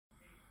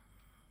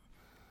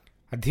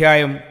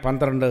അധ്യായം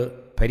 12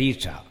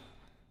 പരീക്ഷ.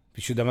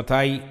 വിശുദ്ധ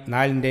മത്തായി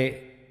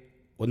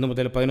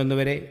 4:1-11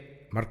 വരെ,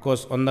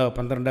 മർക്കോസ്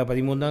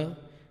 1:12-13,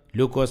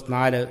 ലൂക്കോസ്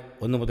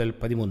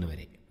 4:1-13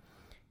 വരെ.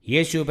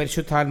 യേശു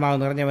പരിശുദ്ധാത്മാവ്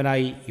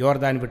നിറഞ്ഞവനായി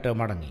യോർദാൻ വിട്ട്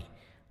മടങ്ങി.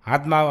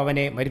 ആത്മാവ്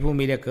അവനെ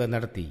മരുഭൂമിയിലേക്ക്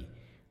നടത്തി.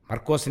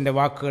 മർക്കോസിൻ്റെ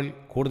വാക്കുകൾ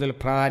കൂടുതൽ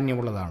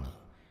പ്രാധാന്യമുള്ളതാണ്.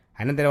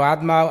 അനന്തരം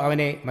ആത്മാവ്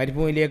അവനെ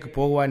മരുഭൂമിയിലേക്ക്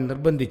പോകുവാൻ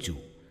നിർബന്ധിച്ചു.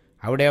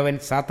 അവിടെ അവൻ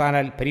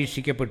സാത്താനാൽ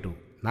പരീക്ഷിക്കപ്പെട്ടു.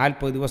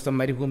 40 ദിവസം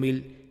മരുഭൂമിയിൽ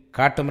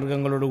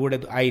കാട്ടുമൃഗങ്ങളോടുകൂടെ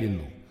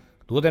ആയിരുന്നു.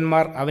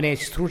 ദൂതന്മാർ അവനെ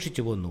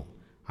ശുശ്രൂഷിച്ചു പോന്നു.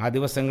 ആ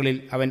ദിവസങ്ങളിൽ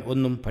അവൻ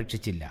ഒന്നും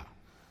ഭക്ഷിച്ചില്ല.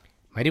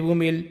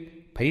 മരുഭൂമിയിൽ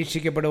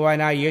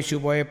പരീക്ഷിക്കപ്പെടുവാനായി യേശു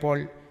പോയപ്പോൾ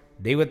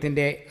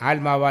ദൈവത്തിൻ്റെ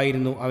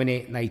ആത്മാവായിരുന്നു അവനെ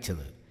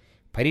നയിച്ചത്.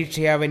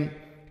 പരീക്ഷയെ അവൻ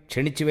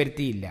ക്ഷണിച്ചു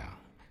വരുത്തിയില്ല.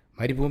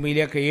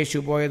 മരുഭൂമിയിലേക്ക്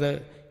യേശു പോയത്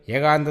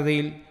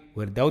ഏകാന്തതയിൽ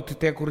ഒരു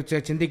ദൗത്യത്തെക്കുറിച്ച്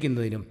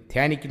ചിന്തിക്കുന്നതിനും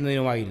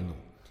ധ്യാനിക്കുന്നതിനുമായിരുന്നു.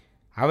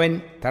 അവൻ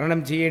തരണം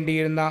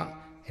ചെയ്യേണ്ടിയിരുന്ന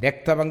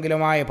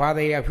രക്തപങ്കിലമായ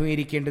പാതയെ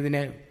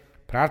അഭിമുഖീകരിക്കേണ്ടതിന്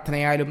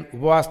പ്രാർത്ഥനയാലും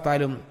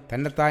ഉപവാസത്താലും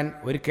തന്നെത്താൻ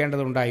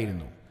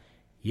ഒരുക്കേണ്ടതുണ്ടായിരുന്നു.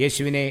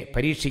 യേശുവിനെ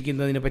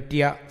പരീക്ഷിക്കുന്നതിന്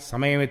പറ്റിയ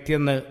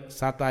സമയമെത്തിയെന്ന്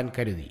സാത്താൻ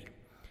കരുതി.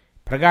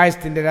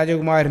 പ്രകാശത്തിൻ്റെ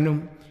രാജകുമാരനും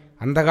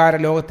അന്ധകാര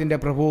ലോകത്തിൻ്റെ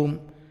പ്രഭുവും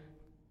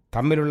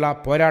തമ്മിലുള്ള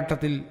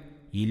പോരാട്ടത്തിൽ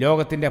ഈ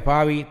ലോകത്തിൻ്റെ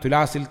ഭാവി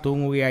തുലാസിൽ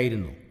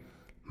തൂങ്ങുകയായിരുന്നു.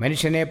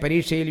 മനുഷ്യനെ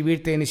പരീക്ഷയിൽ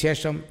വീഴ്ത്തിയതിനു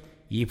ശേഷം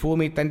ഈ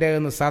ഭൂമി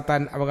തൻ്റേതെന്ന്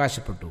സാത്താൻ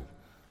അവകാശപ്പെട്ടു.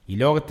 ഈ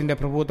ലോകത്തിൻ്റെ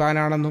പ്രഭു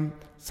താനാണെന്നും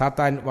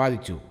സാത്താൻ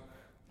വാദിച്ചു.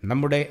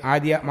 നമ്മുടെ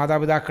ആദ്യ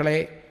മാതാപിതാക്കളെ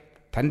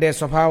തൻ്റെ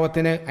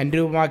സ്വഭാവത്തിന്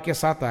അനുരൂപമാക്കിയ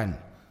സാത്താൻ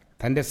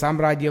തൻ്റെ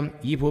സാമ്രാജ്യം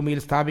ഈ ഭൂമിയിൽ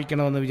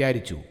സ്ഥാപിക്കണമെന്ന്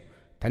വിചാരിച്ചു.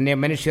 തന്നെ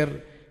മനുഷ്യർ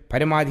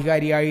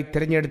പരമാധികാരിയായി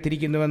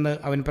തിരഞ്ഞെടുത്തിരിക്കുന്നുവെന്ന്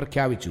അവൻ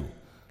പ്രഖ്യാപിച്ചു.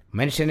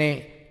 മനുഷ്യനെ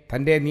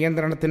തൻ്റെ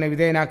നിയന്ത്രണത്തിന്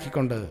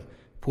വിധേയനാക്കിക്കൊണ്ട്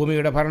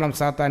ഭൂമിയുടെ ഭരണം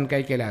സാത്താൻ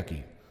കൈക്കലാക്കി.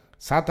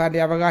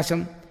 സാത്താൻ്റെ അവകാശം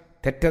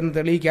തെറ്റെന്ന്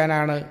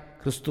തെളിയിക്കാനാണ്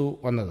ക്രിസ്തു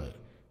വന്നത്.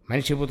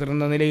 മനുഷ്യപുത്രൻ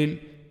എന്ന നിലയിൽ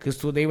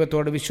ക്രിസ്തു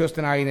ദൈവത്തോട്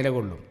വിശ്വസ്തനായി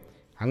നിലകൊള്ളും.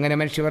 അങ്ങനെ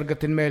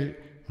മനുഷ്യവർഗത്തിന്മേൽ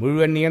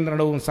മുഴുവൻ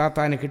നിയന്ത്രണവും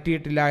സാത്താന്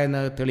കിട്ടിയിട്ടില്ല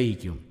എന്ന്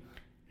തെളിയിക്കും.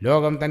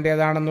 ലോകം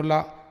തൻ്റേതാണെന്നുള്ള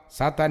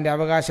സാത്താൻ്റെ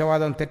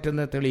അവകാശവാദം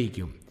തെറ്റെന്ന്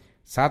തെളിയിക്കും.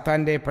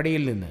 സാത്താൻ്റെ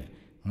പടിയിൽ നിന്ന്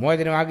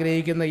മോചനം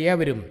ആഗ്രഹിക്കുന്ന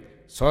ഏവരും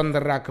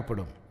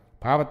സ്വതന്ത്രരാക്കപ്പെടും.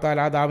 പാപത്താൽ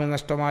ആദാമിന്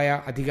നഷ്ടമായ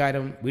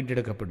അധികാരം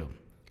വീണ്ടെടുക്കപ്പെടും.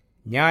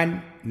 ഞാൻ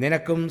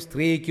നിനക്കും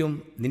സ്ത്രീക്കും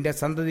നിന്റെ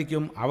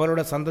സന്തതിക്കും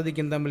അവളുടെ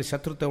സന്തതിക്കും തമ്മിൽ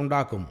ശത്രുത്വം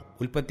ഉണ്ടാക്കും,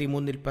 ഉൽപ്പത്തി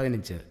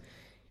 3:15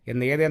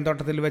 എന്ന് ഏദേൻ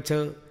തോട്ടത്തിൽ വെച്ച്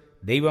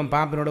ദൈവം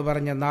പാമ്പിനോട്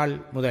പറഞ്ഞ നാൾ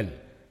മുതൽ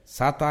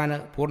സാത്താന്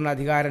പൂർണ്ണ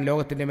അധികാരം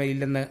ലോകത്തിൻ്റെ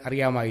മേലില്ലെന്ന്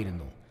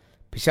അറിയാമായിരുന്നു.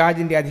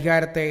 പിശാചിൻ്റെ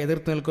അധികാരത്തെ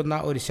എതിർത്ത് നിൽക്കുന്ന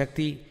ഒരു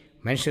ശക്തി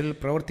മനുഷ്യരിൽ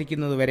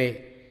പ്രവർത്തിക്കുന്നതുവരെ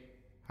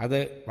അത്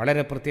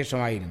വളരെ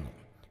പ്രത്യക്ഷമായിരുന്നു.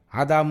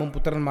 ആദാമും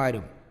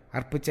പുത്രന്മാരും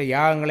അർപ്പിച്ച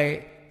യാഗങ്ങളെ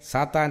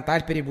സാത്താൻ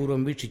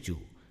താൽപ്പര്യപൂർവ്വം വീക്ഷിച്ചു.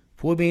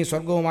 ഭൂമിയും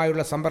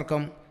സ്വർഗവുമായുള്ള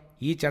സമ്പർക്കം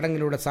ഈ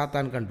ചടങ്ങിലൂടെ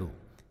സാത്താൻ കണ്ടു.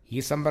 ഈ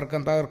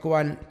സമ്പർക്കം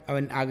തകർക്കുവാൻ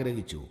അവൻ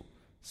ആഗ്രഹിച്ചു.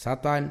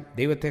 സാത്താൻ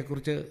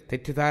ദൈവത്തെക്കുറിച്ച്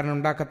തെറ്റിദ്ധാരണ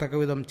ഉണ്ടാക്കത്തക്ക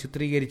വിധം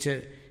ചിത്രീകരിച്ച്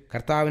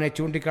കർത്താവിനെ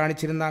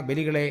ചൂണ്ടിക്കാണിച്ചിരുന്ന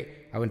ബലികളെ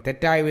അവൻ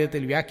തെറ്റായ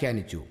വിധത്തിൽ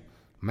വ്യാഖ്യാനിച്ചു.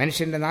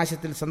 മനുഷ്യൻ്റെ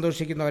നാശത്തിൽ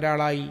സന്തോഷിക്കുന്ന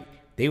ഒരാളായി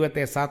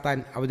ദൈവത്തെ സാത്താൻ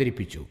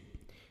അവതരിപ്പിച്ചു.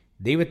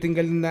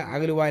 ദൈവത്തിങ്കൽ നിന്ന്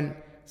അകലുവാൻ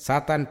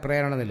സാത്താൻ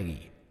പ്രേരണ നൽകി.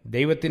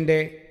 ദൈവത്തിൻ്റെ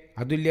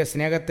അതുല്യ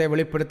സ്നേഹത്തെ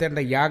വെളിപ്പെടുത്തേണ്ട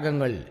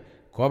യാഗങ്ങൾ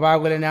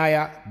കോപാകുലനായ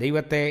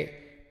ദൈവത്തെ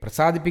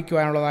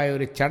പ്രസാദിപ്പിക്കുവാനുള്ളതായ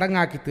ഒരു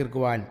ചടങ്ങാക്കി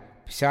തീർക്കുവാൻ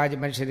പിശാച്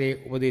മനുഷ്യരെ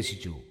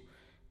ഉപദേശിച്ചു.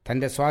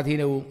 തൻ്റെ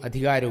സ്വാധീനവും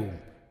അധികാരവും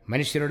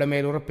മനുഷ്യരുടെ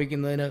മേൽ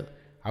ഉറപ്പിക്കുന്നതിന്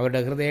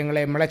അവരുടെ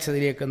ഹൃദയങ്ങളെ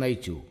മിളച്ചതിലേക്ക്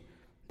നയിച്ചു.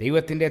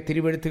 ദൈവത്തിൻ്റെ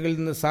തിരുവെഴുത്തുകളിൽ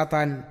നിന്ന്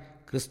സാത്താൻ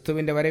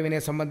ക്രിസ്തുവിൻ്റെ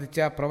വരവിനെ സംബന്ധിച്ച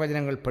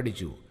പ്രവചനങ്ങൾ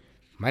പഠിച്ചു.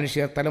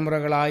 മനുഷ്യർ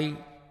തലമുറകളായി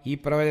ഈ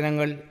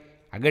പ്രവചനങ്ങൾ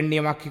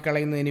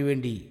അഗണ്യമാക്കിക്കളയുന്നതിന്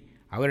വേണ്ടി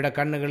അവരുടെ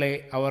കണ്ണുകളെ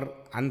അവർ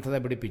അന്ധത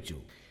പിടിപ്പിച്ചു.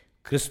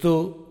 ക്രിസ്തു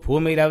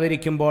ഭൂമിയിൽ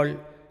അവതരിക്കുമ്പോൾ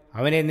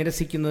അവനെ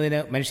നിരസിക്കുന്നതിന്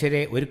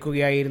മനുഷ്യരെ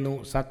ഒരുക്കുകയായിരുന്നു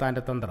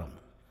സാത്താൻ്റെ തന്ത്രം.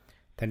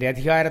 തൻ്റെ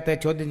അധികാരത്തെ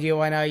ചോദ്യം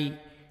ചെയ്യുവാനായി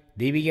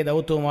ദൈവിക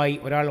ദൗത്യവുമായി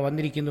ഒരാൾ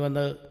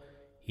വന്നിരിക്കുന്നുവെന്ന്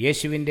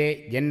യേശുവിൻ്റെ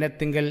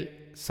ജനനത്തിങ്കൽ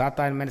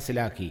സാത്താൻ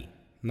മനസ്സിലാക്കി.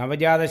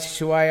 നവജാത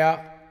ശിശുവായ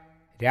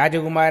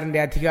രാജകുമാരൻ്റെ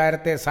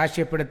അധികാരത്തെ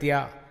സാക്ഷ്യപ്പെടുത്തിയ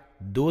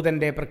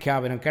ദൂതൻ്റെ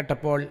പ്രഖ്യാപനം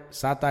കേട്ടപ്പോൾ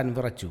സാത്താൻ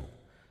വിറച്ചു.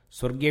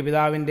 സ്വർഗീയ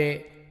പിതാവിൻ്റെ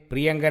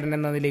പ്രിയങ്കരൻ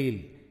എന്ന നിലയിൽ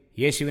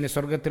യേശുവിന്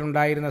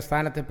സ്വർഗത്തിലുണ്ടായിരുന്ന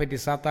സ്ഥാനത്തെപ്പറ്റി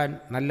സാത്താൻ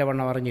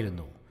നല്ലവണ്ണം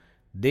അറിഞ്ഞിരുന്നു.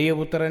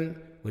 ദൈവപുത്രൻ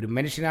ഒരു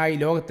മനുഷ്യനായി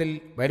ലോകത്തിൽ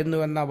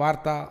വരുന്നുവെന്ന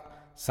വാർത്ത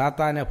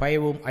സാത്താന്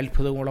ഭയവും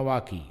അത്ഭുതവും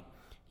ഉളവാക്കി.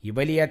 ഈ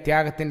വലിയ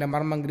ത്യാഗത്തിൻ്റെ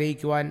മർമ്മം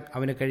ഗ്രഹിക്കുവാൻ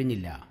അവന്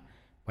കഴിഞ്ഞില്ല.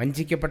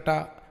 വഞ്ചിക്കപ്പെട്ട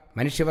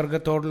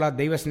മനുഷ്യവർഗത്തോടുള്ള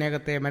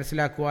ദൈവസ്നേഹത്തെ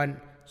മനസ്സിലാക്കുവാൻ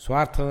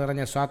സ്വാർത്ഥത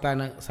നിറഞ്ഞ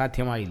സാത്താന്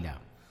സാധ്യമായില്ല.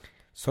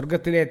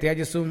 സ്വർഗത്തിലെ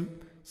തേജസ്സും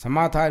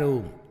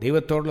സമാധാനവും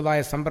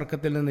ദൈവത്തോടുള്ളതായ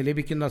സമ്പർക്കത്തിൽ നിന്ന്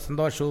ലഭിക്കുന്ന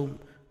സന്തോഷവും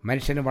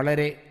മനുഷ്യന്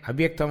വളരെ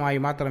അവ്യക്തമായി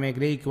മാത്രമേ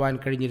ഗ്രഹിക്കുവാൻ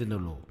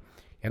കഴിഞ്ഞിരുന്നുള്ളൂ.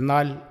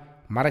 എന്നാൽ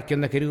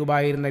മറയ്ക്കുന്ന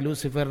കെരൂബായിരുന്ന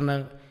ലൂസിഫറിന്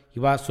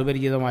ഇവ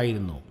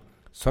സുപരിചിതമായിരുന്നു.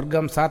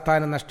 സ്വർഗം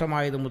സാത്താന്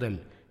നഷ്ടമായതു മുതൽ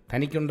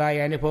തനിക്കുണ്ടായ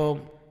അനുഭവം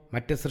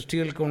മറ്റ്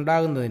സൃഷ്ടികൾക്ക്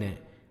ഉണ്ടാകുന്നതിന്,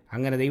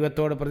 അങ്ങനെ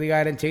ദൈവത്തോട്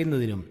പ്രതികാരം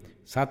ചെയ്യുന്നതിനും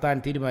സാത്താൻ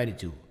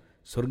തീരുമാനിച്ചു.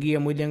 സ്വർഗീയ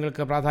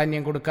മൂല്യങ്ങൾക്ക്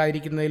പ്രാധാന്യം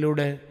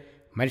കൊടുക്കാതിരിക്കുന്നതിലൂടെ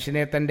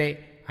മനുഷ്യനെ തൻ്റെ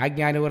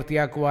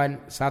ആജ്ഞാനുവർത്തിയാക്കുവാൻ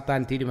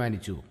സാത്താൻ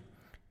തീരുമാനിച്ചു.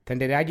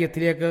 തൻ്റെ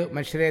രാജ്യത്തിലേക്ക്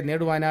മനുഷ്യരെ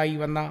നേടുവാനായി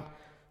വന്ന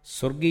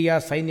സ്വർഗീയ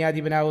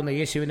സൈന്യാധിപനാകുന്ന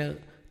യേശുവിന്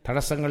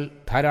തടസ്സങ്ങൾ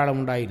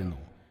ധാരാളമുണ്ടായിരുന്നു.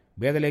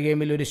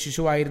 ബേത്ലഹേമിൽ ഒരു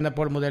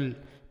ശിശുവായിരുന്നപ്പോൾ മുതൽ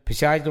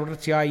പിശാച്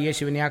തുടർച്ചയായി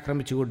യേശുവിനെ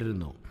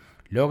ആക്രമിച്ചുകൊണ്ടിരുന്നു.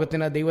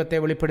 ലോകത്തിന് ദൈവത്തെ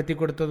വെളിപ്പെടുത്തി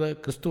കൊടുത്തത്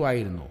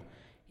ക്രിസ്തുവായിരുന്നു.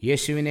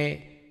 യേശുവിനെ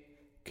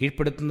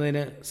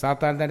കീഴ്പ്പെടുത്തുന്നതിന്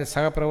സാത്താൻ തൻ്റെ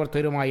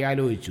സഹപ്രവർത്തകരുമായി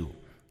ആലോചിച്ചു.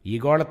 ഈ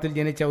ഗോളത്തിൽ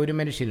ജനിച്ച ഒരു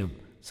മനുഷ്യനും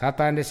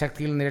സാത്താൻ്റെ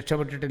ശക്തിയിൽ നിന്ന്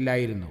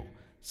രക്ഷപ്പെട്ടിട്ടില്ലായിരുന്നു.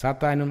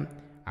 സാത്താനും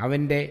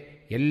അവൻ്റെ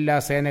എല്ലാ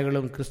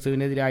സേനകളും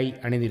ക്രിസ്തുവിനെതിരായി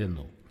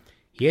അണിനിരന്നു.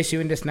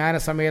 യേശുവിൻ്റെ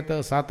സ്നാനസമയത്ത്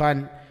സാത്താൻ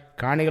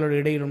കാണികളുടെ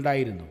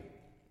ഇടയിലുണ്ടായിരുന്നു.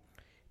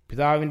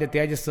 പിതാവിൻ്റെ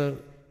തേജസ്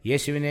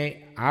യേശുവിനെ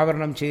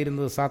ആവരണം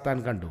ചെയ്തിരുന്നത് സാത്താൻ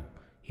കണ്ടു.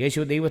 യേശു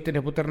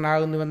ദൈവത്തിൻ്റെ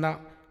പുത്രനാകുന്നുവെന്ന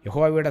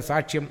യഹോവയുടെ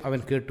സാക്ഷ്യം അവൻ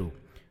കേട്ടു.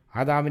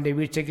 ആദാമിൻ്റെ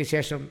വീഴ്ചയ്ക്ക്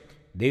ശേഷം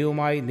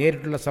ദൈവവുമായി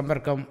നേരിട്ടുള്ള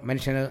സമ്പർക്കം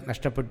മനുഷ്യന്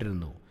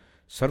നഷ്ടപ്പെട്ടിരുന്നു.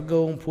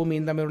 സ്വർഗവും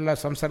ഭൂമിയും തമ്മിലുള്ള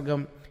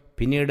സംസർഗം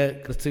പിന്നീട്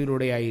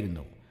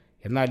ക്രിസ്തുവിലൂടെയായിരുന്നു.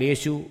 എന്നാൽ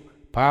യേശു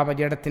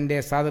പാപജഡത്തിൻ്റെ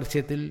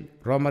സാദൃശ്യത്തിൽ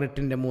റോമർ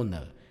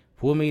 8:3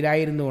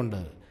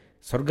 ഭൂമിയിലായിരുന്നുകൊണ്ട്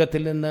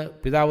സ്വർഗത്തിൽ നിന്ന്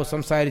പിതാവ്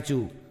സംസാരിച്ചു.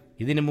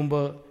 ഇതിനു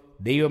മുമ്പ്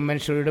ദൈവം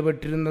മനുഷ്യരോട്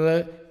ഇടപെട്ടിരുന്നത്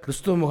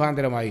ക്രിസ്തു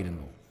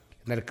മുഖാന്തരമായിരുന്നു.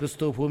 എന്നാൽ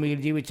ക്രിസ്തു ഭൂമിയിൽ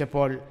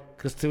ജീവിച്ചപ്പോൾ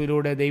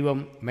ക്രിസ്തുവിലൂടെ ദൈവം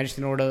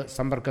മനുഷ്യനോട്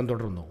സമ്പർക്കം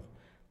തുടർന്നു.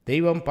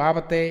 ദൈവം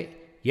പാപത്തെ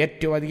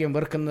ഏറ്റവും അധികം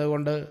വെറുക്കുന്നത്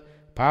കൊണ്ട്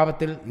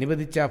പാപത്തിൽ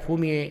നിബന്ധിച്ച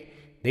ഭൂമിയെ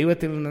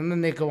ദൈവത്തിൽ നിന്ന്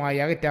എന്നേക്കുമായി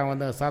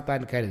അകറ്റാമെന്ന്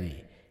സാത്താൻ കരുതി.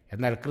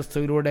 എന്നാൽ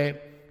ക്രിസ്തുവിലൂടെ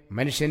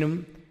മനുഷ്യനും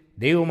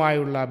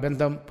ദൈവവുമായുള്ള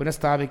ബന്ധം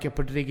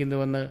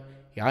പുനഃസ്ഥാപിക്കപ്പെട്ടിരിക്കുന്നുവെന്ന്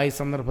ഈ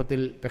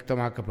സന്ദർഭത്തിൽ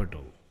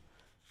വ്യക്തമാക്കപ്പെട്ടു.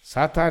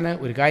 സാത്താന്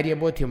ഒരു കാര്യം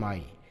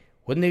ബോധ്യമായി: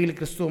 ഒന്നുകിൽ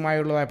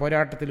ക്രിസ്തുവുമായുള്ളതായ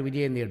പോരാട്ടത്തിൽ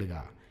വിജയം നേടുക,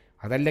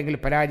 അതല്ലെങ്കിൽ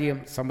പരാജയം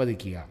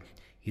സമ്മതിക്കുക.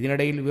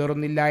 ഇതിനിടയിൽ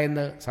വേറൊന്നില്ല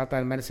എന്ന്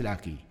സാത്താൻ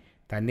മനസ്സിലാക്കി.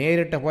 താൻ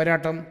നേരിട്ട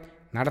പോരാട്ടം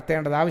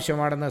നടത്തേണ്ടത്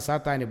ആവശ്യമാണെന്ന്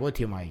സാത്താന്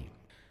ബോധ്യമായി.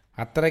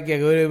 അത്രയ്ക്ക്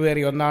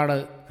ഗൗരവമേറിയ ഒന്നാണ്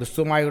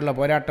ക്രിസ്തുവുമായുള്ള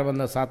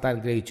പോരാട്ടമെന്ന് സാത്താൻ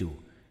ഗ്രഹിച്ചു.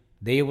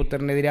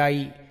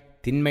 ദൈവപുത്രനെതിരായി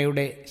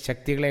തിന്മയുടെ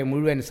ശക്തികളെ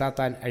മുഴുവൻ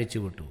സാത്താൻ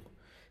അഴിച്ചുവിട്ടു.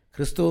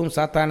 ക്രിസ്തുവും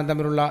സാത്താനും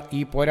തമ്മിലുള്ള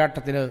ഈ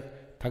പോരാട്ടത്തിന്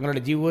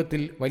തങ്ങളുടെ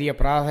ജീവിതത്തിൽ വലിയ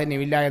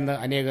പ്രാധാന്യമില്ല എന്ന്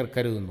അനേകർ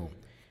കരുതുന്നു.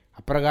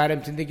 അപ്രകാരം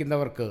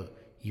ചിന്തിക്കുന്നവർക്ക്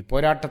ഈ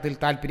പോരാട്ടത്തിൽ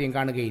താല്പര്യം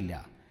കാണുകയില്ല.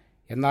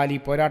 എന്നാൽ ഈ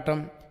പോരാട്ടം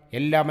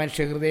എല്ലാ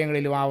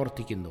മനുഷ്യഹൃദയങ്ങളിലും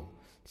ആവർത്തിക്കുന്നു.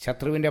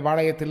 ശത്രുവിൻ്റെ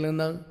പാളയത്തിൽ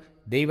നിന്ന്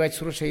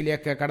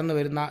ദൈവശുശ്രൂഷയിലേക്ക് കടന്നു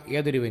വരുന്ന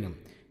ഏതൊരുവനും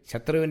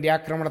ശത്രുവിൻ്റെ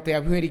ആക്രമണത്തെ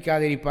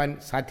അഭിമുഖീകരിക്കാതിരിക്കാൻ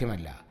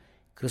സാധ്യമല്ല.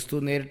 ക്രിസ്തു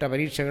നേരിട്ട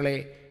പരീക്ഷകളെ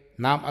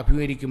നാം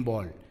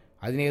അഭിമുഖീകരിക്കുമ്പോൾ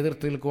അതിനെ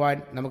എതിർത്ത് നിൽക്കുവാൻ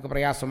നമുക്ക്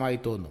പ്രയാസമായി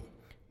തോന്നും.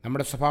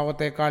 നമ്മുടെ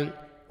സ്വഭാവത്തേക്കാൾ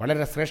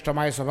വളരെ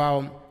ശ്രേഷ്ഠമായ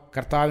സ്വഭാവം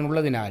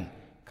കർത്താവിനുള്ളതിനാൽ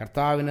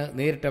കർത്താവിന്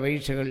നേരിട്ട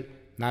പരീക്ഷകൾ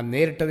നാം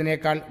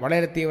നേരിട്ടതിനേക്കാൾ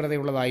വളരെ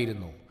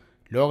തീവ്രതയുള്ളതായിരുന്നു.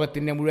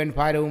 ലോകത്തിൻ്റെ മുഴുവൻ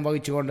ഭാരവും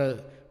വഹിച്ചുകൊണ്ട്,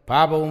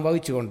 പാപവും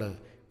വഹിച്ചുകൊണ്ട്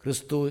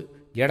ക്രിസ്തു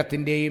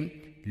ജഡത്തിൻ്റെയും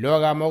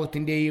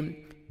ലോകാമോഹത്തിൻ്റെയും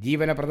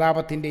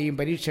ജീവനപ്രതാപത്തിൻ്റെയും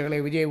പരീക്ഷകളെ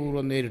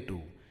വിജയപൂർവ്വം നേരിട്ടു.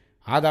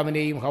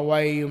 ആദാമിനെയും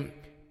ഹവ്വായെയും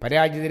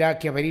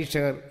പരാജിതരാക്കിയ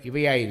പരീക്ഷകൾ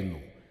ഇവയായിരുന്നു.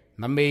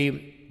 നമ്മെയും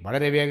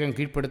വളരെ വേഗം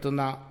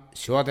കീഴ്പ്പെടുത്തുന്ന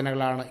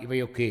ശോധനകളാണ്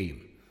ഇവയൊക്കെയും.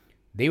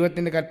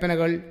 ദൈവത്തിൻ്റെ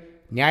കൽപ്പനകൾ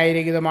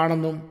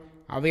ന്യായരഹിതമാണെന്നും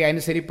അവയെ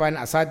അനുസരിപ്പാൻ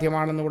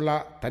അസാധ്യമാണെന്നുമുള്ള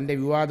തൻ്റെ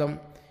വിവാദം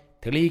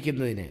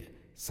തെളിയിക്കുന്നതിന്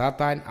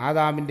സാത്താൻ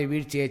ആദാമിൻ്റെ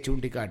വീഴ്ചയെ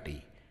ചൂണ്ടിക്കാട്ടി.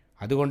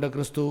 അതുകൊണ്ട്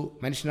ക്രിസ്തു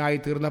മനുഷ്യനായി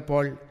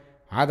തീർന്നപ്പോൾ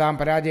ആദാം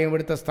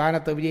പരാജയമെടുത്ത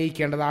സ്ഥാനത്ത്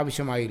വിജയിക്കേണ്ടത്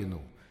ആവശ്യമായിരുന്നു.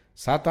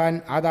 സാത്താൻ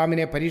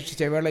ആദാമിനെ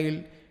പരീക്ഷിച്ച വേളയിൽ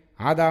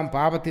ആദാം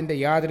പാപത്തിൻ്റെ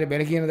യാതൊരു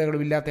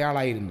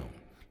ബലഹീനതകളുമില്ലാത്തയാളായിരുന്നു.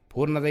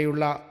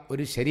 പൂർണ്ണതയുള്ള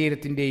ഒരു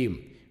ശരീരത്തിൻ്റെയും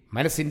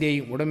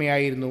മനസ്സിൻ്റെയും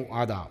ഉടമയായിരുന്നു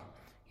ആദാം.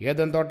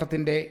 ഏദൻ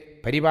തോട്ടത്തിൻ്റെ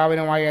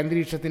പരിപാവനമായ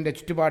അന്തരീക്ഷത്തിൻ്റെ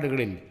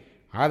ചുറ്റുപാടുകളിൽ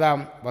ആദാം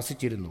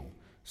വസിച്ചിരുന്നു.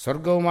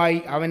 സ്വർഗവുമായി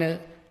അവന്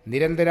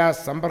നിരന്തര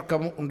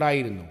സമ്പർക്കം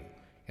ഉണ്ടായിരുന്നു.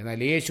 എന്നാൽ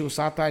യേശു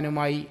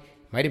സാത്താനുമായി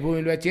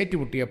മരുഭൂമിയിൽ വെച്ച്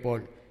ഏറ്റുമുട്ടിയപ്പോൾ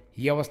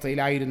ഈ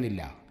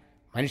അവസ്ഥയിലായിരുന്നില്ല.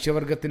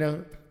 മനുഷ്യവർഗത്തിന്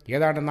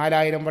ഏതാണ്ട്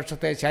 4000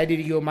 വർഷത്തെ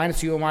ശാരീരികവും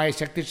മാനസികവുമായ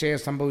ശക്തിക്ഷയം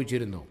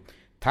സംഭവിച്ചിരുന്നു.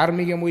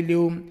 ധാർമ്മിക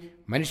മൂല്യവും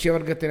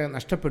മനുഷ്യവർഗത്തിന്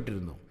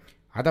നഷ്ടപ്പെട്ടിരുന്നു.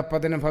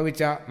 അധപ്പതനം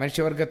ഭവിച്ച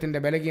മനുഷ്യവർഗത്തിൻ്റെ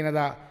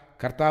ബലഹീനത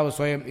കർത്താവ്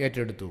സ്വയം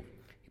ഏറ്റെടുത്തു.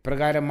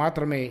 ഇപ്രകാരം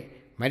മാത്രമേ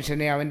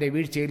മനുഷ്യനെ അവൻ്റെ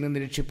വീഴ്ചയിൽ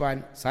നിന്ന് രക്ഷിപ്പാൻ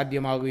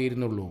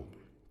സാധ്യമാകുകയുള്ളൂ.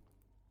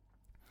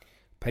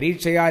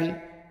 പരീക്ഷയാൽ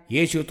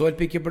യേശു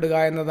തോൽപ്പിക്കപ്പെടുക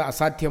എന്നത്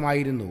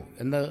അസാധ്യമായിരുന്നു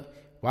എന്ന്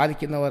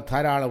വാദിക്കുന്നവർ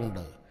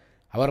ധാരാളമുണ്ട്.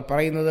 അവർ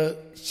പറയുന്നത്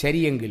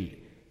ശരിയെങ്കിൽ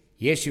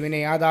യേശുവിനെ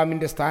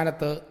ആദാമിൻ്റെ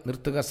സ്ഥാനത്ത്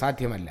നിർത്തുക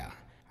സാധ്യമല്ല.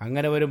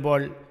 അങ്ങനെ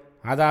വരുമ്പോൾ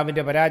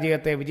ആദാമിൻ്റെ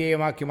പരാജയത്തെ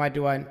വിജയമാക്കി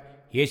മാറ്റുവാൻ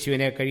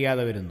യേശുവിനെ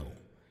കഴിയാതെ വരുന്നു.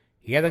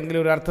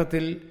 ഏതെങ്കിലും ഒരു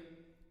അർത്ഥത്തിൽ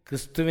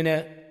ക്രിസ്തുവിന്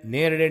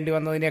നേരിടേണ്ടി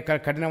വന്നതിനേക്കാൾ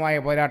കഠിനമായ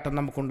പോരാട്ടം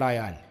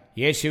നമുക്കുണ്ടായാൽ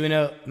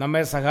യേശുവിന്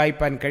നമ്മെ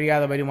സഹായിപ്പാൻ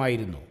കഴിയാതെ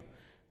വരുമായിരുന്നു.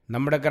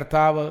 നമ്മുടെ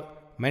കർത്താവ്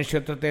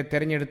മനുഷ്യത്വത്തെ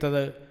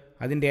തിരഞ്ഞെടുത്തത്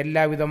അതിൻ്റെ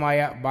എല്ലാവിധമായ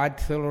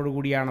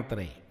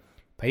ബാധ്യതകളോടുകൂടിയാണത്രേ.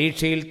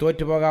 പരീക്ഷയിൽ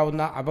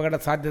തോറ്റുപോകാവുന്ന അപകട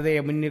സാധ്യതയെ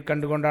മുന്നിൽ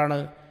കണ്ടുകൊണ്ടാണ്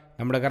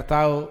നമ്മുടെ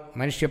കർത്താവ്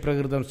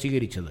മനുഷ്യപ്രകൃതം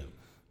സ്വീകരിച്ചത്.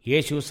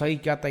 യേശു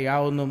സഹിക്കാത്ത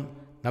യാതൊന്നും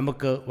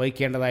നമുക്ക്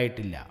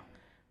വഹിക്കേണ്ടതായിട്ടില്ല.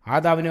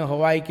 ആദാമിനും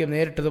ഹവ്വായ്ക്കും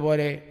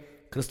നേരിട്ടതുപോലെ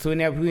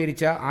ക്രിസ്തുവിനെ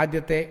അഭിമുഖീകരിച്ച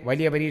ആദ്യത്തെ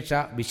വലിയ പരീക്ഷ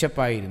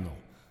വിശപ്പായിരുന്നു.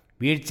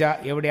 വീഴ്ച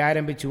എവിടെ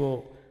ആരംഭിച്ചുവോ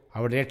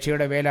അവിടെ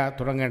രക്ഷയുടെ വേല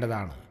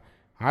തുടങ്ങേണ്ടതാണ്.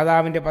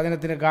 ആദാമിൻ്റെ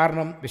പതനത്തിന്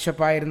കാരണം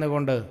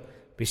വിശപ്പായിരുന്നുകൊണ്ട്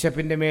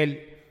വിശപ്പിൻ്റെ മേൽ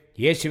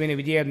യേശുവിന്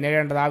വിജയം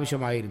നേടേണ്ടത്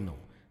ആവശ്യമായിരുന്നു.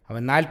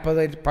 അവൻ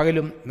 40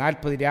 പകലും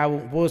 40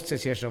 രാവും ഉപവസിച്ച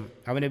ശേഷം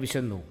അവന്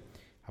വിശന്നു.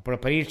 അപ്പോൾ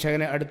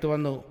പരീക്ഷകന് അടുത്തു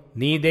വന്നു,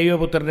 നീ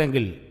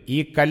ദൈവപുത്രനെങ്കിൽ ഈ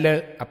കല്ല്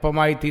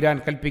അപ്പമായി തീരാൻ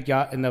കൽപ്പിക്ക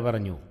എന്ന്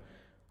പറഞ്ഞു.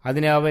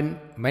 അതിന് അവൻ,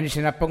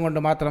 മനുഷ്യൻ അപ്പം കൊണ്ട്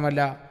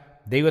മാത്രമല്ല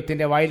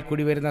ദൈവത്തിൻ്റെ വായിൽ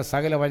കൂടി വരുന്ന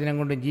സകല വചനം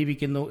കൊണ്ടും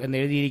ജീവിക്കുന്നു എന്ന്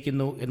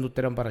എഴുതിയിരിക്കുന്നു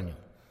എന്നുത്തരം പറഞ്ഞു.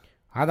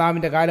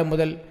 ആദാമിൻ്റെ കാലം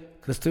മുതൽ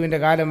ക്രിസ്തുവിൻ്റെ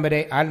കാലം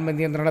വരെ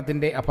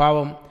ആത്മനിയന്ത്രണത്തിൻ്റെ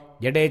അഭാവം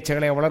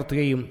ജഡേച്ഛകളെ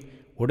വളർത്തുകയും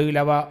ഒടുവിൽ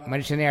അവ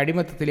മനുഷ്യനെ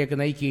അടിമത്തത്തിലേക്ക്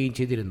നയിക്കുകയും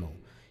ചെയ്തിരുന്നു.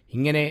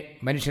 ഇങ്ങനെ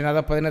മനുഷ്യൻ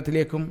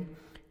അധഃപതനത്തിലേക്കും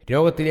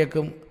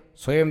രോഗത്തിലേക്കും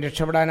സ്വയം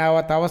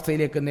രക്ഷപ്പെടാനാവാത്ത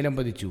അവസ്ഥയിലേക്കും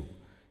നിലംപതിച്ചു.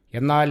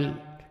 എന്നാൽ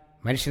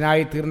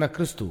മനുഷ്യനായി തീർന്ന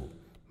ക്രിസ്തു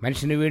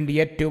മനുഷ്യനു വേണ്ടി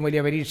ഏറ്റവും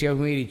വലിയ പരീക്ഷ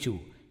അഭിമുഖീകരിച്ചു,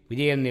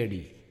 വിജയം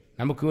നേടി.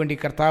 നമുക്ക് വേണ്ടി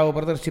കർത്താവ്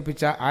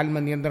പ്രദർശിപ്പിച്ച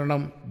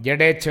ആത്മനിയന്ത്രണം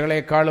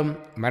ജഡേച്ഛകളെക്കാളും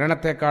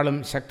മരണത്തെക്കാളും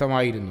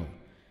ശക്തമായിരുന്നു.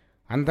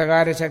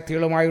 അന്ധകാര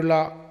ശക്തികളുമായുള്ള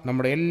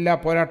നമ്മുടെ എല്ലാ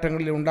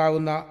പോരാട്ടങ്ങളിലും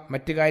ഉണ്ടാകുന്ന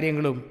മറ്റു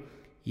കാര്യങ്ങളും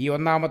ഈ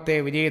ഒന്നാമത്തെ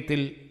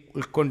വിജയത്തിൽ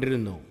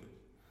ഉൾക്കൊണ്ടിരുന്നു.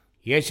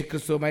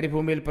 യേശുക്രിസ്തു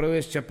മരുഭൂമിയിൽ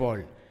പ്രവേശിച്ചപ്പോൾ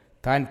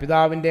താൻ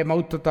പിതാവിൻ്റെ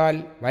മൗത്വത്താൽ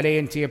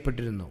വലയം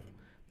ചെയ്യപ്പെട്ടിരുന്നു.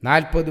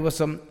 40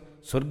 ദിവസം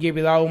സ്വർഗീയ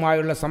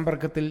പിതാവുമായുള്ള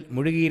സമ്പർക്കത്തിൽ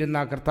മുഴുകിയിരുന്ന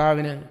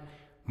കർത്താവിന്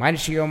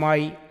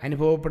മാനുഷികമായി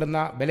അനുഭവപ്പെടുന്ന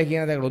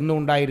ബലഹീനതകളൊന്നും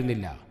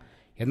ഉണ്ടായിരുന്നില്ല.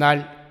 എന്നാൽ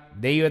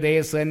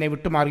ദൈവതേജസ്സ് തന്നെ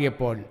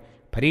വിട്ടുമാറിയപ്പോൾ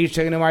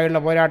പരീക്ഷകനുമായുള്ള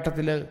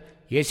പോരാട്ടത്തിൽ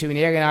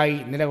യേശുവിന് ഏകനായി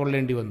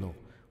നിലകൊള്ളേണ്ടി വന്നു.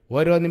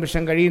 ഓരോ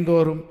നിമിഷം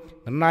കഴിയുന്തോറും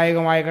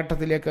നിർണായകമായ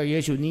ഘട്ടത്തിലേക്ക്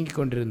യേശു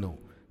നീങ്ങിക്കൊണ്ടിരുന്നു.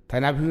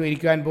 താൻ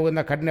അഭിമുഖീകരിക്കാൻ പോകുന്ന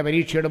കഠിന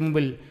പരീക്ഷയുടെ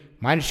മുമ്പിൽ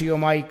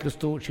മാനുഷികമായി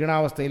ക്രിസ്തു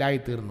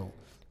ക്ഷീണാവസ്ഥയിലായിത്തീർന്നു.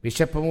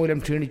 വിശപ്പ് മൂലം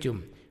ക്ഷീണിച്ചും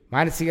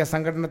മാനസിക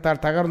സംഘടനത്താൽ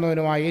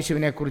തകർന്നവനുമായ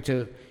യേശുവിനെക്കുറിച്ച്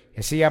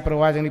യെശയ്യാ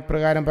പ്രവാചകൻ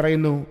ഇപ്രകാരം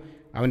പറയുന്നു: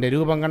 അവൻ്റെ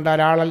രൂപം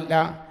കണ്ടാൽ ആളല്ല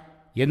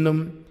എന്നും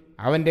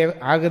അവൻ്റെ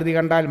ആകൃതി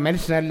കണ്ടാൽ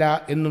മനുഷ്യനല്ല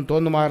എന്നും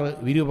തോന്നുമാറ്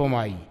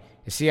വിരൂപമായി.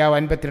 യെശയ്യാവ്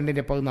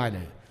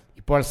 52:14.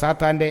 ഇപ്പോൾ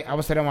സാത്താൻ്റെ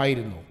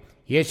അവസരമായിരുന്നു.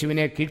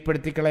 യേശുവിനെ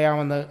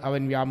കീഴ്പ്പെടുത്തിക്കളയാമെന്ന്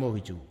അവൻ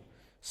വ്യാമോഹിച്ചു.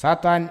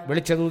 സാത്താൻ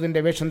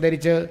വെളിച്ചദൂതൻ്റെ വേഷം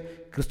ധരിച്ച്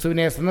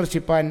ക്രിസ്തുവിനെ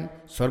സന്ദർശിപ്പാൻ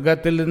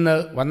സ്വർഗത്തിൽ നിന്ന്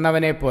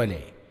വന്നവനെ പോലെ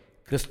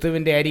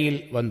ക്രിസ്തുവിൻ്റെ അരിയിൽ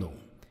വന്നു.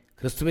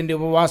 ക്രിസ്തുവിൻ്റെ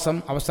ഉപവാസം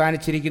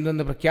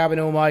അവസാനിച്ചിരിക്കുന്നുവെന്ന്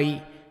പ്രഖ്യാപനവുമായി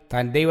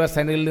താൻ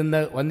ദൈവസന്നിധിയിൽ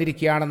നിന്ന്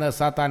വന്നിരിക്കുകയാണെന്ന്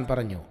സാത്താൻ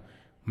പറഞ്ഞു.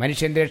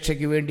 മനുഷ്യൻ്റെ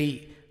രക്ഷയ്ക്ക് വേണ്ടി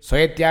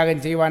സ്വയത്യാഗം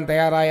ചെയ്യുവാൻ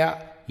തയ്യാറായ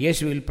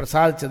യേശുവിൽ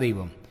പ്രസാദിച്ച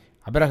ദൈവം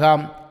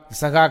അബ്രഹാം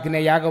ഇസഹാക്കിനെ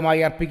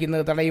യാഗമായി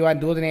അർപ്പിക്കുന്നത് തടയുവാൻ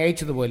ദൂതനെ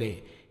അയച്ചതുപോലെ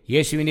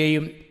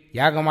യേശുവിനെയും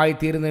യാഗമായി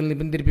തീരുന്നതിൽ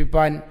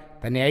പിന്തിരിപ്പിപ്പാൻ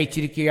തന്നെ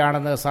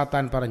അയച്ചിരിക്കുകയാണെന്ന്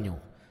സാത്താൻ പറഞ്ഞു.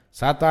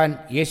 സാത്താൻ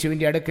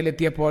യേശുവിൻ്റെ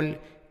അടുക്കലെത്തിയപ്പോൾ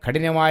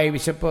കഠിനമായ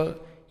വിശപ്പ്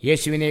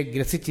യേശുവിനെ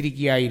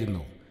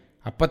ഗ്രസിച്ചിരിക്കുകയായിരുന്നു.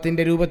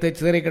 അപ്പത്തിൻ്റെ രൂപത്തിൽ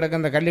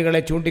ചിതറിക്കിടക്കുന്ന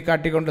കല്ലുകളെ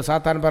ചൂണ്ടിക്കാട്ടിക്കൊണ്ട്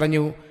സാത്താൻ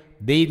പറഞ്ഞു: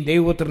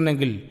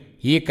 ദൈവപുത്രനെങ്കിൽ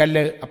ഈ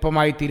കല്ല്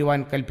അപ്പമായി തീരുവാൻ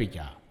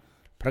കൽപ്പിക്കുക.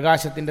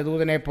 പ്രകാശത്തിൻ്റെ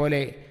ദൂതനെ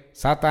പോലെ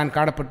സാത്താൻ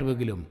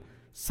കാണപ്പെട്ടുവെങ്കിലും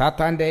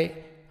സാത്താൻ്റെ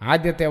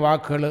ആദ്യത്തെ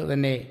വാക്കുകൾ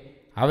തന്നെ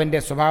അവൻ്റെ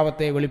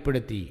സ്വഭാവത്തെ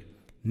വെളിപ്പെടുത്തി.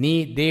 നീ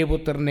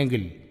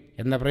ദൈവപുത്രനെങ്കിൽ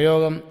എന്ന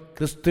പ്രയോഗം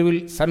ക്രിസ്തുവിൽ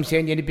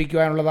സംശയം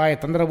ജനിപ്പിക്കുവാനുള്ളതായ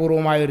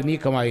തന്ത്രപൂർവമായൊരു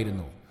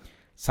നീക്കമായിരുന്നു.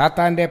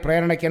 സാത്താൻ്റെ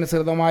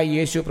പ്രേരണയ്ക്കനുസൃതമായി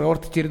യേശു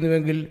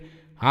പ്രവർത്തിച്ചിരുന്നുവെങ്കിൽ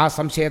ആ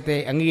സംശയത്തെ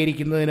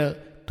അംഗീകരിക്കുന്നതിന്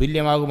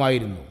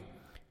തുല്യമാകുമായിരുന്നു.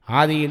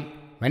 ആദിയിൽ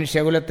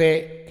മനുഷ്യകുലത്തെ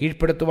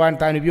കീഴ്പ്പെടുത്തുവാൻ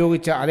താൻ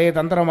ഉപയോഗിച്ച അതേ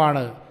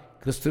തന്ത്രമാണ്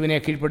ക്രിസ്തുവിനെ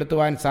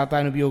കീഴ്പ്പെടുത്തുവാൻ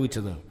സാത്താൻ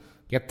ഉപയോഗിച്ചത്.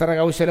 എത്ര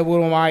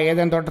കൗശലപൂർവമായ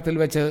ഏദൻ തോട്ടത്തിൽ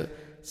വെച്ച്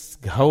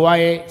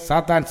ഹവ്വായെ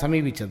സാത്താൻ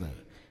സമീപിച്ചത്.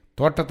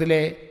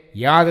 തോട്ടത്തിലെ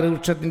യാതൊരു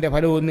വൃക്ഷത്തിൻ്റെ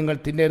ഫലവും നിങ്ങൾ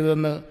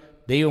തിന്നരുതെന്ന്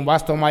ദൈവം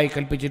വാസ്തവമായി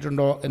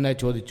കൽപ്പിച്ചിട്ടുണ്ടോ എന്ന്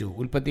ചോദിച്ചു.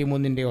 ഉൽപ്പത്തി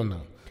 3:1.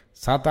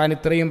 സാത്താൻ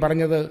ഇത്രയും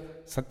പറഞ്ഞത്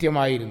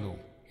സത്യമായിരുന്നു.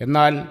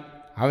 എന്നാൽ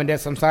അവൻ്റെ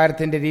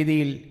സംസാരത്തിൻ്റെ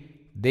രീതിയിൽ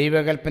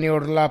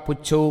ദൈവകൽപ്പനയോടുള്ള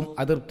പുച്ഛവും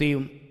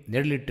അതൃപ്തിയും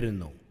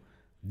നിഴലിട്ടിരുന്നു.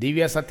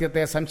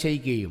 ദിവ്യസത്യത്തെ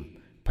സംശയിക്കുകയും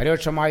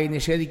പരോക്ഷമായി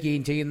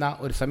നിഷേധിക്കുകയും ചെയ്യുന്ന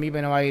ഒരു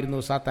സമീപനമായിരുന്നു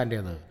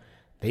സാത്താൻ്റേത്.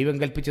 ദൈവം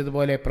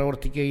കൽപ്പിച്ചതുപോലെ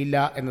പ്രവർത്തിക്കുകയില്ല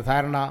എന്ന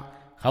ധാരണ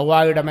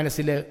ഹവ്വായുടെ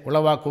മനസ്സിൽ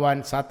ഉളവാക്കുവാൻ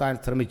സാത്താൻ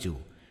ശ്രമിച്ചു.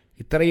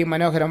 ഇത്രയും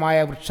മനോഹരമായ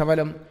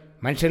വൃക്ഷഫലം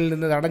മനുഷ്യനിൽ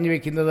നിന്ന് തടഞ്ഞു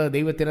വയ്ക്കുന്നത്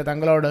ദൈവത്തിന്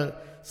തങ്ങളോട്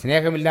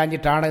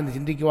സ്നേഹമില്ലാഞ്ഞിട്ടാണ് എന്ന്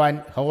ചിന്തിക്കുവാൻ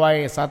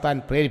ഹവ്വായെ സാത്താൻ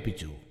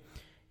പ്രേരിപ്പിച്ചു.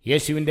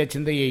 യേശുവിൻ്റെ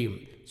ചിന്തയെയും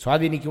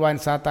സ്വാധീനിക്കുവാൻ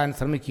സാത്താൻ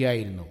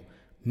ശ്രമിക്കുകയായിരുന്നു.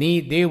 നീ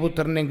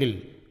ദൈവപുത്രനെങ്കിൽ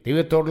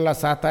ദൈവത്തോടുള്ള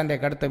സാത്താൻ്റെ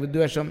കടുത്ത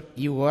വിദ്വേഷം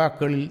ഈ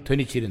വാക്കുകളിൽ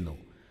ധ്വനിച്ചിരുന്നു.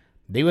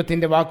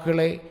 ദൈവത്തിൻ്റെ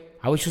വാക്കുകളെ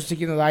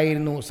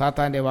അവിശ്വസിക്കുന്നതായിരുന്നു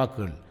സാത്താൻ്റെ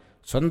വാക്കുകൾ.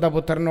 സ്വന്തം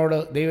പുത്രനോട്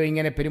ദൈവം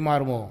ഇങ്ങനെ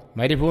പെരുമാറുമോ?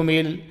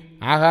 മരുഭൂമിയിൽ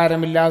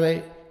ആഹാരമില്ലാതെ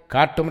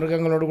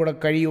കാട്ടുമൃഗങ്ങളോടുകൂടെ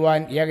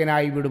കഴിയുവാൻ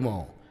ഏകനായി വിടുമോ?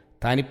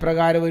 താൻ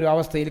ഇപ്രകാരം ഒരു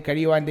അവസ്ഥയിൽ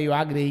കഴിയുവാൻ ദൈവം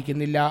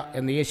ആഗ്രഹിക്കുന്നില്ല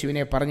എന്ന്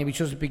യേശുവിനെ പറഞ്ഞ്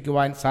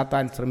വിശ്വസിപ്പിക്കുവാൻ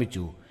സാത്താൻ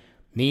ശ്രമിച്ചു.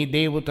 നീ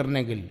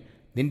ദൈവപുത്രനെങ്കിൽ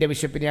നിന്റെ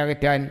വിശപ്പിനെ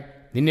അകറ്റാൻ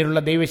നിന്നിലുള്ള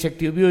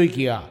ദൈവശക്തി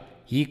ഉപയോഗിക്കുക.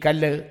 ഈ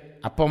കല്ല്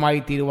അപ്പമായി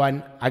തീരുവാൻ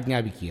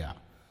ആജ്ഞാപിക്കുക.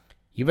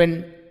 ഇവൻ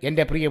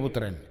എൻ്റെ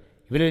പ്രിയപുത്രൻ,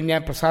 ഇവനിൽ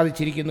ഞാൻ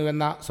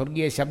പ്രസാദിച്ചിരിക്കുന്നുവെന്ന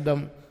സ്വർഗീയ ശബ്ദം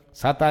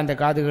സാത്താൻ്റെ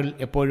കാതുകൾ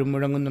എപ്പോഴും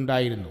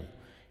മുഴങ്ങുന്നുണ്ടായിരുന്നു.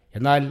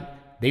 എന്നാൽ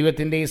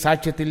ദൈവത്തിൻ്റെ ഈ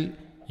സാക്ഷ്യത്തിൽ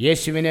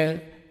യേശുവിന്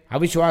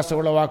അവിശ്വാസം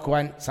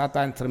ഉളവാക്കുവാൻ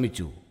സാത്താൻ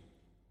ശ്രമിച്ചു.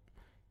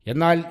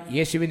 എന്നാൽ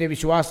യേശുവിൻ്റെ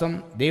വിശ്വാസം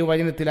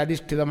ദൈവവചനത്തിൽ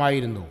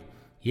അധിഷ്ഠിതമായിരുന്നു.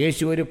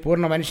 യേശു ഒരു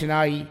പൂർണ്ണ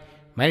മനുഷ്യനായി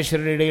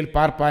മനുഷ്യരുടെ ഇടയിൽ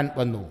പാർപ്പാൻ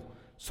വന്നു.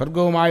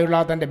 സ്വർഗവുമായുള്ള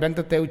തൻ്റെ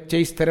ബന്ധത്തെ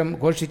ഉച്ചൈസ്തരം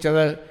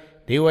ഘോഷിച്ചത്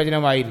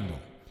ദൈവവചനമായിരുന്നു.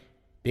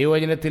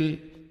 ദൈവവചനത്തിൽ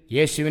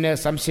യേശുവിന്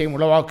സംശയം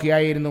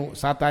ഉളവാക്കുകയായിരുന്നു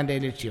സാത്താൻ്റെ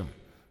ലക്ഷ്യം.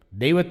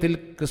 ദൈവത്തിൽ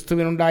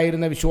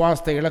ക്രിസ്തുവിനുണ്ടായിരുന്ന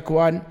വിശ്വാസത്തെ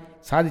ഇളക്കുവാൻ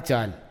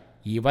സാധിച്ചാൽ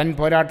ഈ വൻ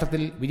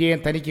പോരാട്ടത്തിൽ വിജയം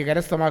തനിക്ക്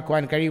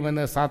കരസ്ഥമാക്കുവാൻ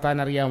കഴിയുമെന്ന് സാത്താൻ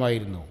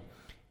അറിയാമായിരുന്നു.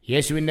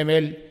 യേശുവിൻ്റെ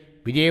മേൽ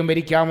വിജയം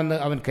വരിക്കാമെന്ന്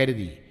അവൻ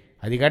കരുതി.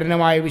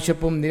 അതികഠിനമായ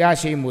വിശപ്പും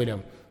നിരാശയും മൂലം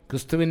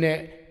ക്രിസ്തുവിന്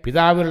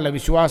പിതാവിലുള്ള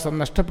വിശ്വാസം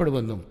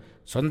നഷ്ടപ്പെടുമെന്നും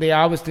സ്വന്തം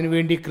ആവശ്യത്തിനു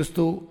വേണ്ടി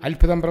ക്രിസ്തു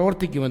അത്ഭുതം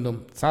പ്രവർത്തിക്കുമെന്നും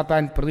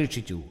സാത്താൻ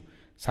പ്രതീക്ഷിച്ചു.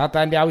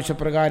 സാത്താൻ്റെ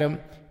ആവശ്യപ്രകാരം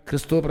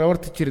ക്രിസ്തു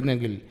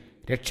പ്രവർത്തിച്ചിരുന്നെങ്കിൽ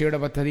രക്ഷയുടെ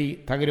പദ്ധതി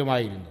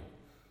തകരുമായിരുന്നു.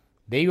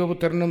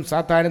 ദൈവപുത്രനും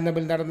സാത്താനും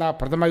തമ്മിൽ നടന്ന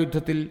പ്രഥമ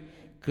യുദ്ധത്തിൽ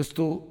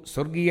ക്രിസ്തു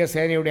സ്വർഗീയ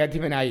സേനയുടെ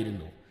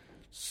അധിപനായിരുന്നു.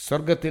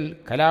 സ്വർഗത്തിൽ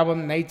കലാപം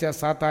നയിച്ച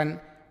സാത്താൻ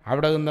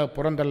അവിടെ നിന്ന്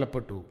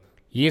പുറന്തള്ളപ്പെട്ടു.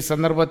 ഈ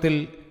സന്ദർഭത്തിൽ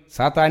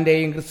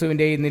സാത്താൻ്റെയും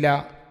ക്രിസ്തുവിൻ്റെയും നില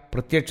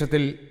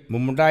പ്രത്യക്ഷത്തിൽ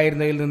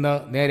മുമ്പുണ്ടായിരുന്നതിൽ നിന്ന്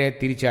നേരെ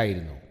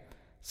തിരിച്ചായിരുന്നു.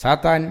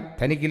 സാത്താൻ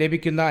തനിക്ക്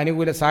ലഭിക്കുന്ന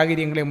അനുകൂല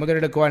സാഹചര്യങ്ങളെ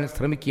മുതലെടുക്കുവാൻ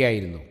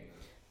ശ്രമിക്കുകയായിരുന്നു.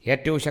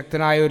 ഏറ്റവും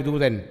ശക്തനായ ഒരു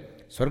ദൂതൻ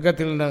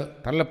സ്വർഗത്തിൽ നിന്ന്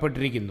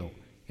തള്ളപ്പെട്ടിരിക്കുന്നു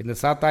എന്ന്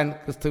സാത്താൻ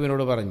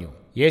ക്രിസ്തുവിനോട് പറഞ്ഞു.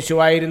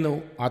 യേശുവായിരുന്നു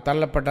ആ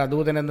തള്ളപ്പെട്ട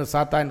ദൂതനെന്ന്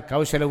സാത്താൻ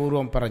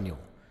കൗശലപൂർവ്വം പറഞ്ഞു.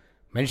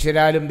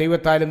 മനുഷ്യരാലും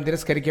ദൈവത്താലും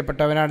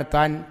തിരസ്കരിക്കപ്പെട്ടവനാണ്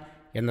താൻ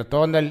എന്ന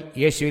തോന്നൽ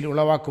യേശുവിൽ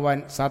ഉളവാക്കുവാൻ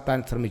സാത്താൻ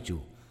ശ്രമിച്ചു.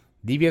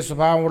 ദിവ്യ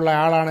സ്വഭാവമുള്ള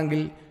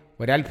ആളാണെങ്കിൽ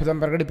ഒരത്ഭുതം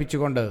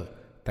പ്രകടിപ്പിച്ചുകൊണ്ട്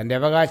തൻ്റെ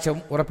അവകാശം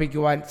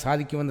ഉറപ്പിക്കുവാൻ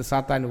സാധിക്കുമെന്ന്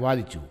സാത്താൻ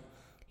വാദിച്ചു.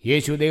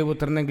 യേശു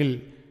ദൈവപുത്രനെങ്കിൽ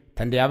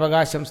തൻ്റെ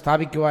അവകാശം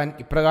സ്ഥാപിക്കുവാൻ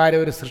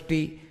ഇപ്രകാരം ഒരു സൃഷ്ടി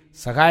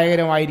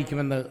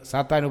സഹായകരമായിരിക്കുമെന്ന്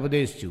സാത്താൻ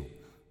ഉപദേശിച്ചു.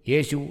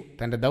 യേശു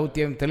തൻ്റെ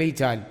ദൗത്യം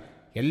തെളിയിച്ചാൽ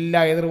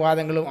എല്ലാ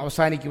എതിർവാദങ്ങളും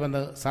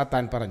അവസാനിക്കുമെന്ന്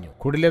സാത്താൻ പറഞ്ഞു.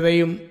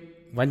 കുടിലതയും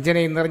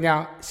വഞ്ചനയും നിറഞ്ഞ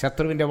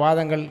ശത്രുവിൻ്റെ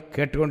വാദങ്ങൾ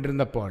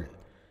കേട്ടുകൊണ്ടിരുന്നപ്പോൾ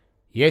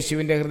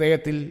യേശുവിൻ്റെ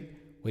ഹൃദയത്തിൽ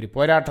ഒരു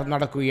പോരാട്ടം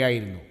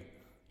നടക്കുകയായിരുന്നു.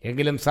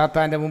 എങ്കിലും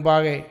സാത്താൻ്റെ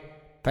മുമ്പാകെ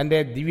തൻ്റെ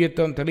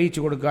ദിവ്യത്വം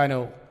തെളിയിച്ചു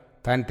കൊടുക്കാനോ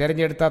താൻ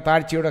തിരഞ്ഞെടുത്ത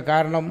താഴ്ചയുടെ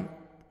കാരണം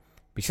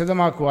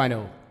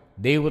വിശദമാക്കുവാനോ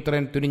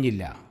ദൈവപുത്രൻ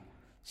തുനിഞ്ഞില്ല.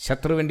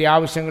 ശത്രുവിൻ്റെ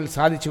ആവശ്യങ്ങൾ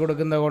സാധിച്ചു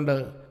കൊടുക്കുന്നതുകൊണ്ട്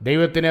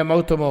ദൈവത്തിന്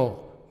മഹത്വമോ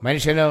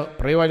മനുഷ്യന്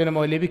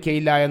പ്രയോജനമോ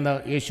ലഭിക്കയില്ല എന്ന്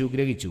യേശു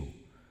ഗ്രഹിച്ചു.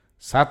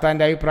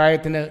 സാത്താൻ്റെ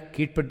അഭിപ്രായത്തിന്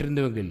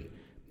കീഴ്പ്പെട്ടിരുന്നുവെങ്കിൽ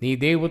നീ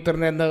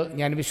ദൈവപുത്രനെന്ന്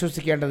ഞാൻ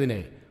വിശ്വസിക്കേണ്ടതിന്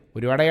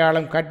ഒരു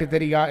അടയാളം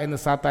കാട്ടിത്തരിക എന്ന്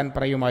സാത്താൻ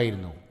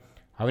പറയുമായിരുന്നു.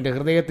 അവൻ്റെ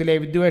ഹൃദയത്തിലെ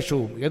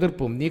വിദ്വേഷവും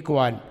എതിർപ്പും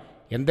നീക്കുവാൻ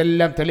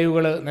എന്തെല്ലാം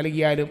തെളിവുകൾ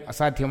നൽകിയാലും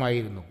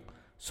അസാധ്യമായിരുന്നു.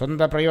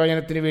 സ്വന്തം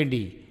പ്രയോജനത്തിനു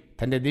വേണ്ടി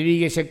തൻ്റെ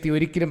ദൈവിക ശക്തി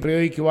ഒരിക്കലും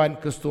പ്രയോഗിക്കുവാൻ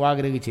ക്രിസ്തു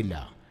ആഗ്രഹിച്ചില്ല.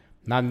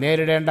 നാം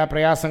നേരിടേണ്ട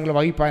പ്രയാസങ്ങൾ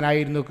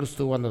വഹിപ്പാനായിരുന്നു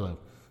ക്രിസ്തു വന്നത്.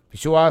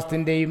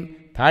 വിശ്വാസത്തിൻ്റെയും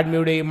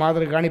താഴ്മയുടെയും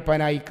മാതൃക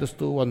കാണിപ്പാനായി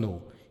ക്രിസ്തു വന്നു.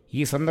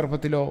 ഈ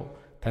സന്ദർഭത്തിലോ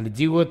തൻ്റെ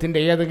ജീവിതത്തിൻ്റെ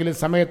ഏതെങ്കിലും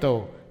സമയത്തോ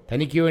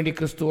തനിക്ക് വേണ്ടി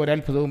ക്രിസ്തു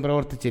ഒരത്ഭുതവും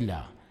പ്രവർത്തിച്ചില്ല.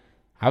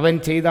 അവൻ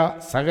ചെയ്ത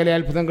സകല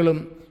അത്ഭുതങ്ങളും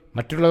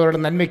മറ്റുള്ളവരുടെ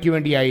നന്മയ്ക്ക്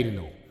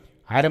വേണ്ടിയായിരുന്നു.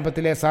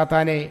 ആരംഭത്തിലെ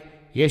സാത്താനെ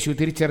യേശു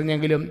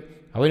തിരിച്ചറിഞ്ഞെങ്കിലും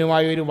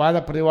അവനുമായി ഒരു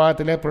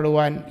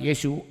വാദപ്രതിവാദത്തിലേർപ്പെടുവാൻ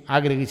യേശു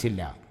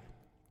ആഗ്രഹിച്ചില്ല.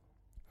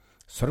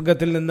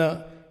 സ്വർഗത്തിൽ നിന്ന്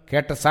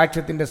കേട്ട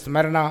സാക്ഷ്യത്തിൻ്റെ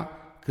സ്മരണ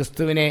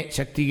ക്രിസ്തുവിനെ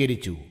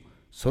ശക്തീകരിച്ചു.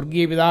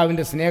 സ്വർഗീയ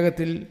പിതാവിൻ്റെ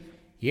സ്നേഹത്തിൽ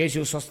യേശു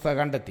സ്വസ്ഥത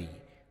കണ്ടെത്തി.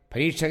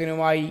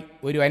 പരീക്ഷകനുമായി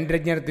ഒരു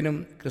അനുരഞ്ജനത്തിനും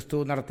ക്രിസ്തു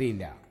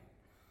നടത്തിയില്ല.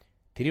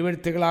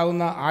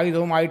 തിരുവെഴുത്തുകളാകുന്ന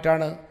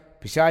ആയുധവുമായിട്ടാണ്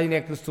പിശാചിനെ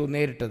ക്രിസ്തു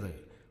നേരിട്ടത്.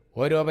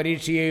 ഓരോ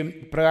പരീക്ഷയെയും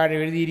ഇപ്രകാരം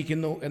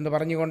എഴുതിയിരിക്കുന്നു എന്ന്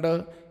പറഞ്ഞുകൊണ്ട്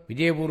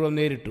വിജയപൂർവ്വം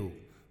നേരിട്ടു.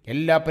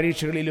 എല്ലാ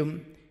പരീക്ഷകളിലും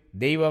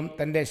ദൈവം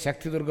തൻ്റെ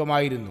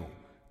ശക്തിദുർഗമായിരുന്നു.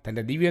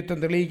 തൻ്റെ ദിവ്യത്വം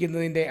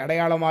തെളിയിക്കുന്നതിൻ്റെ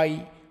അടയാളമായി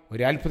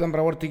ഒരു അത്ഭുതം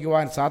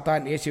പ്രവർത്തിക്കുവാൻ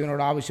സാത്താൻ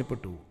യേശുവിനോട്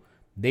ആവശ്യപ്പെട്ടു.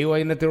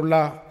 ദൈവവചനത്തിലുള്ള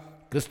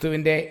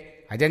ക്രിസ്തുവിൻ്റെ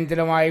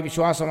അചഞ്ചലമായ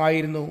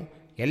വിശ്വാസമായിരുന്നു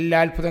എല്ലാ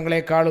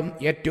അത്ഭുതങ്ങളെക്കാളും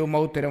ഏറ്റവും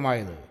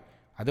മഹത്തരമായത്.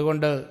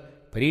 അതുകൊണ്ട്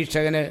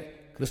പരീക്ഷകന്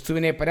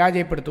ക്രിസ്തുവിനെ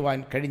പരാജയപ്പെടുത്തുവാൻ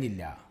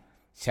കഴിഞ്ഞില്ല.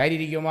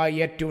 ശാരീരികമായി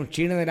ഏറ്റവും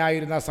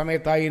ക്ഷീണിതനായിരുന്ന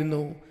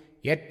സമയത്തായിരുന്നു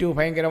ഏറ്റവും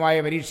ഭയങ്കരമായ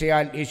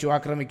പരീക്ഷയാൽ യേശു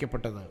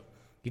ആക്രമിക്കപ്പെട്ടത്.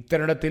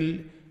 ഇത്തരുണത്തിൽ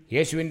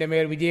യേശുവിൻ്റെ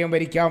മേൽ വിജയം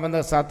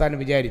വരിക്കാമെന്ന് സാത്താൻ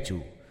വിചാരിച്ചു.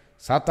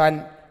 സാത്താൻ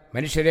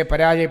മനുഷ്യരെ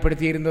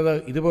പരാജയപ്പെടുത്തിയിരുന്നത്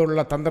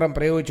ഇതുപോലുള്ള തന്ത്രം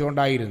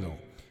പ്രയോഗിച്ചുകൊണ്ടായിരുന്നു.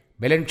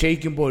 ബലം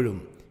ക്ഷയിക്കുമ്പോഴും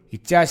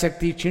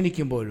ഇച്ഛാശക്തി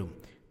ക്ഷീണിക്കുമ്പോഴും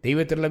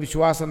ദൈവത്തിലുള്ള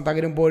വിശ്വാസം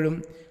തകരുമ്പോഴും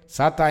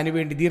സാത്താന്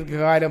വേണ്ടി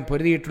ദീർഘകാലം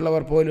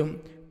പൊരുതിയിട്ടുള്ളവർ പോലും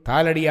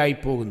താലടിയായി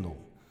പോകുന്നു.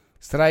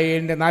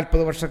 ഇസ്രായേലിൻ്റെ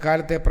 40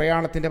 വർഷക്കാലത്തെ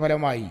പ്രയാണത്തിൻ്റെ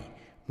ഫലമായി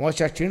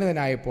മോശ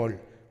ക്ഷീണിതനായപ്പോൾ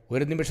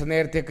ഒരു നിമിഷ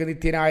നേരത്തേക്ക്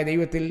നിത്യനായ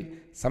ദൈവത്തിൽ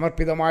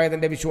സമർപ്പിതമായ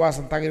തൻ്റെ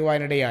വിശ്വാസം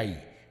തകരുവാനിടയായി.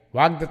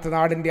 വാഗ്ദത്ത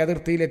നാടിൻ്റെ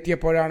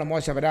അതിർത്തിയിലെത്തിയപ്പോഴാണ്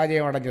മോശ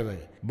പരാജയമടഞ്ഞത്.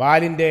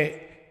 ബാലിൻ്റെ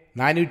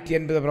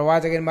 450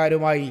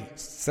 പ്രവാചകന്മാരുമായി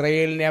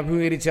ഇസ്രായേലിനെ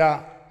അഭിമുഖീകരിച്ച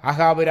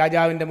അഹാബ്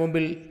രാജാവിൻ്റെ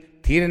മുമ്പിൽ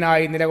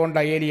ധീരനായി നിലകൊണ്ട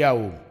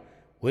ഏലിയാവും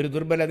ഒരു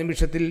ദുർബല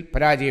നിമിഷത്തിൽ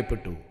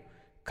പരാജയപ്പെട്ടു.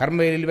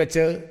 കർമ്മേലിൽ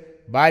വെച്ച്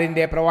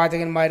ബാലിൻ്റെ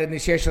പ്രവാചകന്മാരെ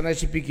നിശേഷം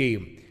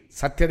നശിപ്പിക്കുകയും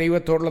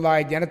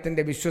സത്യദൈവത്തോടുള്ളതായ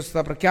ജനത്തിൻ്റെ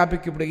വിശ്വസ്തത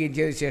പ്രഖ്യാപിക്കപ്പെടുകയും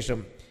ചെയ്ത ശേഷം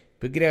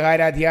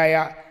വിഗ്രഹാരാധിയായ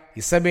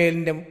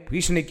ഇസബേലിൻ്റെ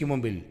ഭീഷണിക്ക്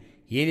മുമ്പിൽ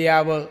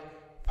ഏലിയാവ്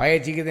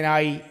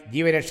ഭയചകിതനായി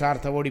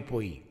ജീവരക്ഷാർത്ഥം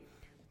ഓടിപ്പോയി.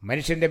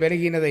 മനുഷ്യൻ്റെ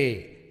ബലഹീനതയെ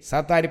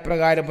സാത്താൻ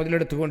ഇപ്രകാരം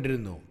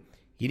മുതലെടുത്തുകൊണ്ടിരുന്നു.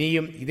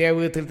 ഇനിയും ഇതേ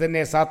വിധത്തിൽ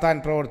തന്നെ സാത്താൻ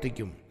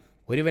പ്രവർത്തിക്കും.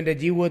 ഒരുവൻ്റെ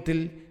ജീവിതത്തിൽ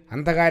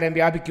അന്ധകാരം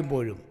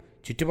വ്യാപിക്കുമ്പോഴും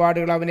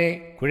ചുറ്റുപാടുകൾ അവനെ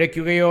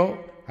കുഴയ്ക്കുകയോ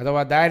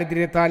അഥവാ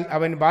ദാരിദ്ര്യത്താൽ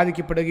അവൻ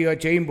ബാധിക്കപ്പെടുകയോ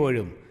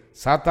ചെയ്യുമ്പോഴും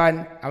സാത്താൻ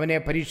അവനെ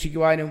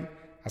പരീക്ഷിക്കുവാനും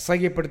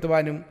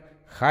അസഹ്യപ്പെടുത്തുവാനും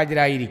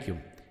ഹാജരായിരിക്കും.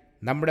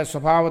 നമ്മുടെ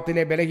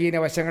സ്വഭാവത്തിലെ ബലഹീന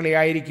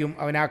വശങ്ങളെയായിരിക്കും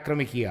അവൻ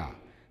ആക്രമിക്കുക.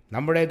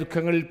 നമ്മുടെ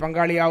ദുഃഖങ്ങളിൽ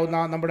പങ്കാളിയാവുന്ന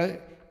നമ്മുടെ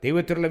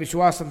ദൈവത്തിലുള്ള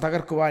വിശ്വാസം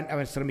തകർക്കുവാൻ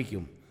അവൻ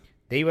ശ്രമിക്കും.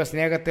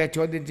 ദൈവസ്നേഹത്തെ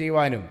ചോദ്യം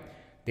ചെയ്യുവാനും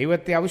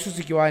ദൈവത്തെ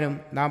അവിശ്വസിക്കുവാനും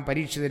നാം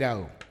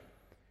പരീക്ഷിതരാകും.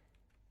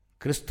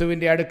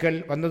 ക്രിസ്തുവിൻ്റെ അടുക്കൽ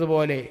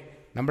വന്നതുപോലെ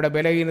നമ്മുടെ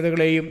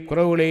ബലഹീനതകളെയും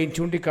കുറവുകളെയും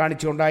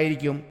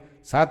ചൂണ്ടിക്കാണിച്ചുകൊണ്ടായിരിക്കും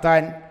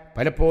സാത്താൻ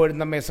പലപ്പോഴും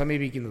നമ്മെ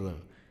സമീപിക്കുന്നത്.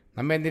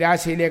 നമ്മെ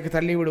നിരാശയിലേക്ക്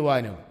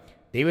തള്ളിവിടുവാനും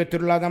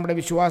ദൈവത്തിലുള്ള നമ്മുടെ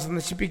വിശ്വാസം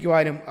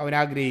നശിപ്പിക്കുവാനും അവൻ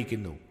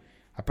ആഗ്രഹിക്കുന്നു.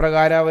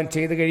 അപ്രകാരം അവൻ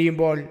ചെയ്തു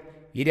കഴിയുമ്പോൾ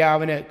ഇര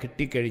അവന്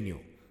കിട്ടിക്കഴിഞ്ഞു.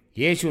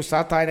 യേശു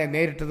സാത്താനെ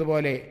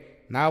നേരിട്ടതുപോലെ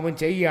നാമും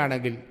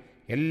ചെയ്യുകയാണെങ്കിൽ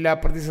എല്ലാ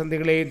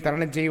പ്രതിസന്ധികളെയും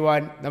തരണം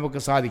ചെയ്യുവാൻ നമുക്ക്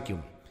സാധിക്കും.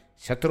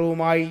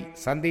 ശത്രുവുമായി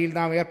സന്ധിയിൽ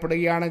നാം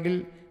ഏർപ്പെടുകയാണെങ്കിൽ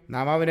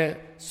നാം അവന്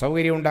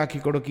സൗകര്യം ഉണ്ടാക്കി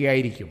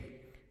കൊടുക്കുകയായിരിക്കും.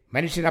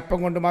 മനുഷ്യൻ അപ്പം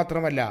കൊണ്ട്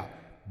മാത്രമല്ല,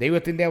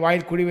 ദൈവത്തിൻ്റെ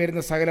വായിൽ കൂടി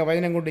വരുന്ന സകല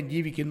വചനം കൊണ്ടും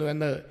ജീവിക്കുന്നു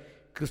എന്ന്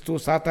ക്രിസ്തു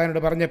സാത്താനോട്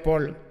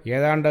പറഞ്ഞപ്പോൾ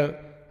ഏതാണ്ട്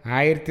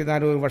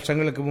 1400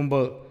 വർഷങ്ങൾക്ക്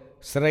മുമ്പ്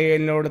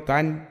ഇസ്രായേലിനോട്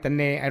താൻ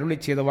തന്നെ അരുളി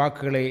ചെയ്ത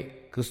വാക്കുകളെ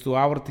ക്രിസ്തു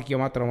ആവർത്തിക്കുക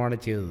മാത്രമാണ്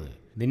ചെയ്തത്.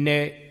 നിന്നെ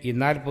ഈ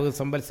 40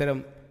 സംവത്സരം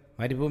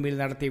മരുഭൂമിയിൽ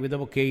നടത്തിയ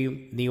വിധമൊക്കെയും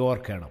നീ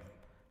ഓർക്കണം.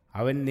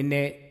 അവൻ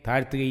നിന്നെ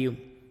താഴ്ത്തുകയും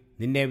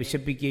നിന്നെ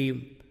വിശപ്പിക്കുകയും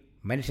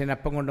മനുഷ്യൻ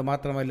അപ്പം കൊണ്ട്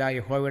മാത്രമല്ല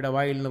യഹോവയുടെ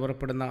വായിൽ നിന്ന്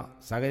പുറപ്പെടുന്ന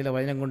സകല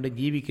വചനം കൊണ്ട്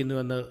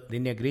ജീവിക്കുന്നുവെന്ന്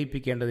നിന്നെ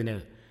ഗ്രഹിപ്പിക്കേണ്ടതിന്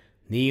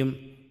നീയും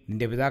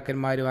നിന്റെ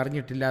പിതാക്കന്മാരും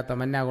അറിഞ്ഞിട്ടില്ലാത്ത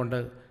മന്ന കൊണ്ട്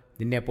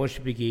നിന്നെ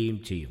പോഷിപ്പിക്കുകയും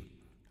ചെയ്യും.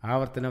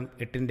 ആവർത്തനം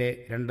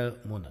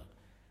 8:2-3.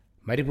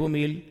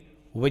 മരുഭൂമിയിൽ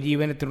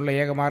ഉപജീവനത്തിനുള്ള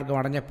ഏകമാർഗം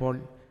അടഞ്ഞപ്പോൾ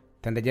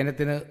തൻ്റെ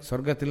ജനത്തിന്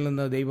സ്വർഗത്തിൽ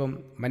നിന്ന് ദൈവം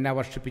മന്ന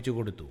വർഷിപ്പിച്ചു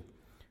കൊടുത്തു.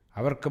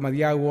 അവർക്ക്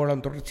മതിയാകുവോളം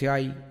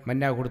തുടർച്ചയായി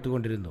മന്ന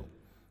കൊടുത്തുകൊണ്ടിരുന്നു.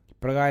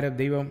 ഇപ്രകാരം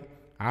ദൈവം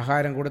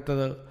ആഹാരം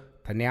കൊടുത്തത്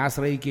തന്നെ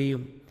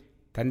ആശ്രയിക്കുകയും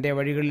തൻ്റെ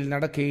വഴികളിൽ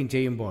നടക്കുകയും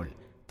ചെയ്യുമ്പോൾ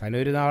താൻ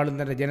ഒരു നാളും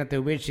തൻ്റെ ജനത്തെ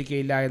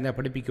ഉപേക്ഷിക്കുകയില്ല എന്ന്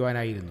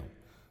പഠിപ്പിക്കുവാനായിരുന്നു.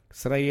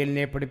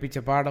 ഇസ്രായേലിനെ പഠിപ്പിച്ച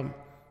പാഠം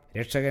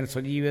രക്ഷകൻ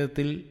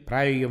സ്വജീവിതത്തിൽ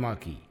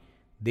പ്രായോഗികമാക്കി.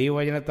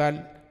 ദൈവവചനത്താൽ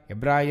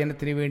എബ്രായ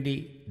ജനത്തിനു വേണ്ടി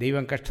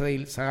ദൈവം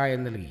കഷ്ടതയിൽ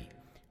സഹായം നൽകി.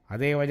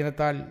 അതേ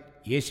വചനത്താൽ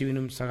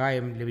യേശുവിനും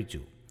സഹായം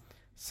ലഭിച്ചു.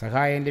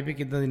 സഹായം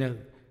ലഭിക്കുന്നതിന്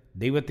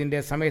ദൈവത്തിൻ്റെ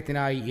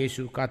സമയത്തിനായി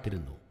യേശു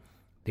കാത്തിരുന്നു.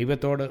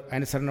 ദൈവത്തോട്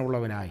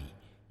അനുസരണമുള്ളവനായി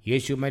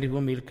യേശു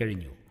മരുഭൂമിയിൽ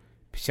കഴിഞ്ഞു.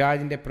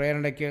 പിശാചിൻ്റെ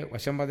പ്രേരണയ്ക്ക്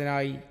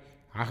വശംവദനായി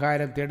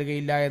ആഹാരം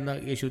തേടുകയില്ല എന്ന്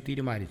യേശു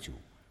തീരുമാനിച്ചു.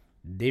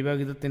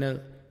 ദൈവഹിതത്തിന്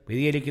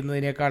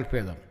വ്യതിചലിക്കുന്നതിനേക്കാൾ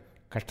ഭേദം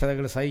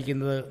കഷ്ടതകൾ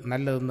സഹിക്കുന്നത്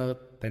നല്ലതെന്ന്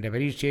തൻ്റെ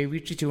പരീക്ഷയെ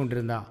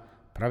വീക്ഷിച്ചുകൊണ്ടിരുന്ന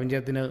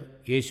പ്രപഞ്ചത്തിന്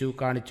യേശു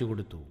കാണിച്ചു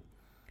കൊടുത്തു.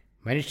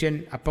 മനുഷ്യൻ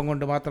അപ്പം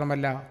കൊണ്ട്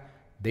മാത്രമല്ല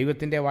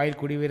ദൈവത്തിൻ്റെ വായിൽ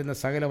കൂടി വരുന്ന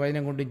സകല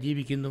വചനം കൊണ്ടും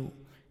ജീവിക്കുന്നു.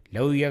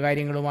 ലൗകിക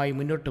കാര്യങ്ങളുമായി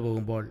മുന്നോട്ട്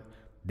പോകുമ്പോൾ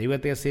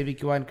ദൈവത്തെ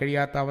സേവിക്കുവാൻ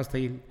കഴിയാത്ത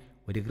അവസ്ഥയിൽ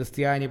ഒരു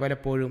ക്രിസ്ത്യാനി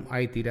പലപ്പോഴും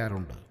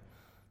ആയിത്തീരാറുണ്ട്.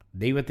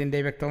 ദൈവത്തിൻ്റെ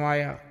വ്യക്തമായ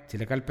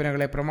ചില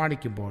കൽപ്പനകളെ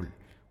പ്രമാണിക്കുമ്പോൾ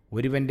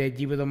ഒരുവൻ്റെ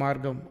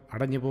ജീവിതമാർഗം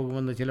അടഞ്ഞു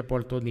പോകുമെന്ന്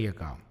ചിലപ്പോൾ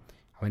തോന്നിയേക്കാം.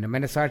 അവൻ്റെ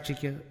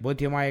മനസാക്ഷിക്ക്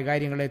ബോധ്യമായ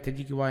കാര്യങ്ങളെ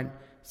ത്യജിക്കുവാൻ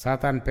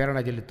സാത്താൻ പ്രേരണ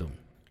ചെലുത്തും.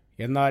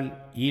 എന്നാൽ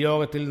ഈ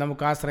ലോകത്തിൽ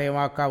നമുക്ക്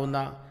ആശ്രയമാക്കാവുന്ന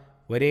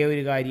ഒരേ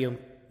ഒരു കാര്യം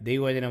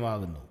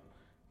ദൈവവചനമാകുന്നു.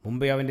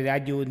 മുമ്പേ അവൻ്റെ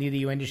രാജ്യവും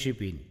നീതിയും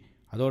അന്വേഷിപ്പീൻ,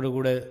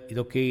 അതോടുകൂടെ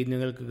ഇതൊക്കെയും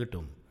നിങ്ങൾക്ക്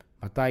കിട്ടും.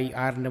 മത്തായി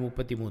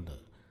 6:33.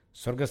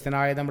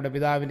 സ്വർഗസ്ഥനായ നമ്മുടെ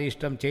പിതാവിൻ്റെ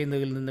ഇഷ്ടം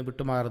ചെയ്യുന്നതിൽ നിന്ന്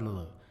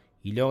വിട്ടുമാറുന്നത്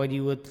ഈ ലോക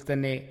ജീവിതത്തിൽ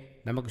തന്നെ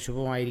നമുക്ക്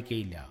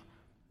ശുഭമായിരിക്കുകയില്ല.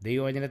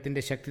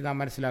 ദൈവവചനത്തിൻ്റെ ശക്തി നാം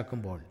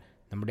മനസ്സിലാക്കുമ്പോൾ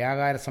നമ്മുടെ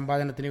ആഹാര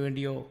സമ്പാദനത്തിന്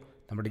വേണ്ടിയോ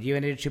നമ്മുടെ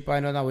ജീവനെ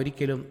രക്ഷിപ്പാനോ നാം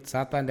ഒരിക്കലും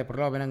സാത്താൻ്റെ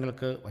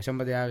പ്രലോഭനങ്ങൾക്ക്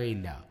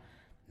വശംവദയാകയില്ല.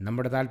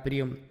 നമ്മുടെ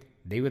താല്പര്യം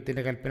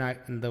ദൈവത്തിൻ്റെ കൽപ്പന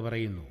എന്ന്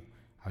പറയുന്നു.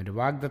 അവൻ്റെ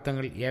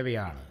വാഗ്ദത്തങ്ങൾ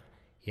ഏവയാണ്.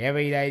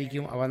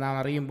 ഏവയിലായിരിക്കും അവ നാം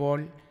അറിയുമ്പോൾ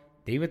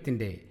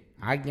ദൈവത്തിൻ്റെ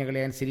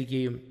ആജ്ഞകളെ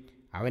അനുസരിക്കുകയും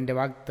അവൻ്റെ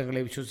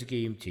വാഗ്ദത്തങ്ങളെ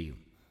വിശ്വസിക്കുകയും ചെയ്യും.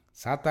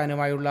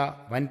 സാത്താനുമായുള്ള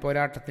വൻ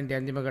പോരാട്ടത്തിൻ്റെ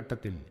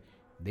അന്തിമഘട്ടത്തിൽ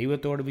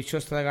ദൈവത്തോട്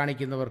വിശ്വസ്തത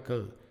കാണിക്കുന്നവർക്ക്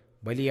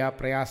വലിയ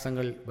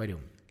പ്രയാസങ്ങൾ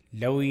വരും.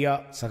 ലൗകിക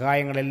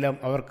സഹായങ്ങളെല്ലാം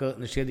അവർക്ക്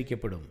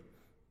നിഷേധിക്കപ്പെടും.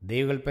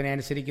 ദൈവകൽപ്പന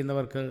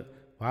അനുസരിക്കുന്നവർക്ക്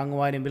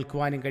വാങ്ങുവാനും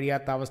വിൽക്കുവാനും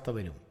കഴിയാത്ത അവസ്ഥ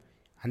വരും.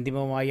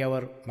 അന്തിമമായി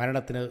അവർ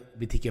മരണത്തിന്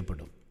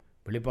വിധിക്കപ്പെടും.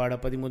 വെളിപ്പാട്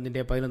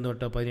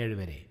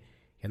 13:11-17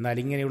 എന്നാൽ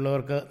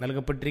ഇങ്ങനെയുള്ളവർക്ക്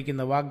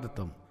നൽകപ്പെട്ടിരിക്കുന്ന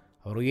വാഗ്ദത്തം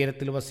അവർ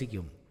ഉയരത്തിൽ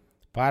വസിക്കും.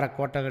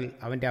 പാറക്കോട്ടകൾ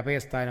അവൻ്റെ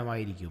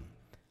അഭയസ്ഥാനമായിരിക്കും.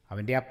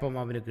 അവൻ്റെ അപ്പം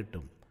അവന്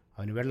കിട്ടും,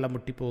 അവന് വെള്ളം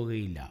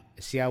മുട്ടിപ്പോവുകയില്ല.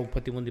 യെശയ്യാ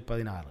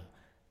 33:16.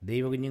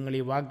 ദൈവകുഞ്ഞുങ്ങൾ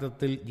ഈ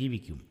വാഗ്ദത്തത്തിൽ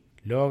ജീവിക്കും.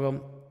 ലോകം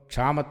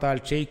ക്ഷാമത്താൽ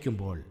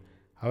ക്ഷയിക്കുമ്പോൾ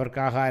അവർക്ക്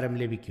ആഹാരം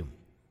ലഭിക്കും.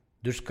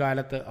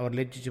 ദുഷ്കാലത്ത് അവർ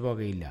ലജ്ജിച്ചു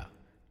പോകുകയില്ല.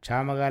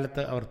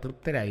 ക്ഷാമകാലത്ത് അവർ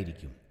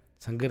തൃപ്തരായിരിക്കും.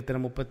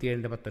 സങ്കീർത്തനം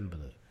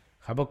 37:19.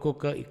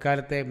 ഹബക്കൂക്ക്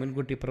ഇക്കാലത്തെ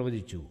മുൻകൂട്ടി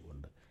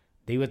പ്രവചിച്ചുകൊണ്ട്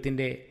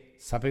ദൈവത്തിൻ്റെ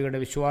സഭയുടെ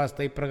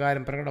വിശ്വാസത്തെ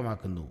ഇപ്രകാരം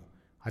പ്രകടമാക്കുന്നു.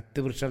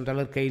 അത്തിവൃക്ഷം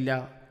തളിർക്കയില്ല,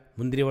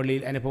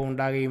 മുന്തിരിവള്ളിയിൽ അനുഭവം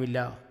ഉണ്ടാകുകയുമില്ല.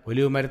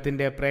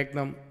 ഒലിവുമരത്തിൻ്റെ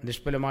പ്രയത്നം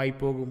നിഷ്ഫലമായി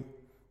പോകും.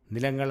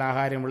 നിലങ്ങൾ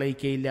ആഹാരം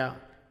വിളയിക്കയില്ല.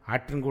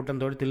 ആട്ടിൻകൂട്ടം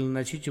തൊഴുത്തിൽ നിന്ന്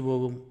നശിച്ചു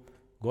പോകും.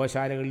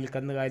 ഗോശാലകളിൽ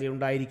കന്നുകാലി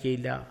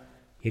ഉണ്ടായിരിക്കയില്ല.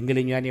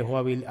 എങ്കിലും ഞാൻ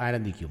യഹോവയിൽ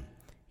ആനന്ദിക്കും,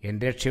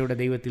 എൻ്റെ രക്ഷയുടെ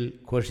ദൈവത്തിൽ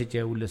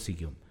ഘോഷിച്ച്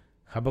ഉല്ലസിക്കും.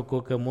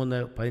 ഹബക്കൂക്ക്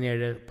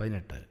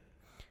 3:17-18.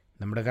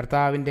 നമ്മുടെ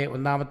കർത്താവിൻ്റെ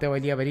ഒന്നാമത്തെ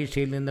വലിയ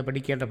പരീക്ഷയിൽ നിന്ന്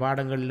പഠിക്കേണ്ട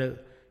പാഠങ്ങളിൽ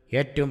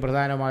ഏറ്റവും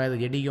പ്രധാനമായത്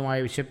ജഡികമായ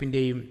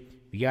വിശപ്പിൻ്റെയും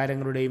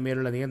വികാരങ്ങളുടെയും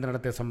മേലുള്ള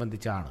നിയന്ത്രണത്തെ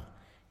സംബന്ധിച്ചാണ്.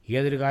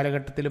 ഏതൊരു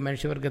കാലഘട്ടത്തിലും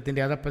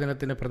മനുഷ്യവർഗത്തിൻ്റെ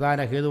അധപ്പതനത്തിന് പ്രധാന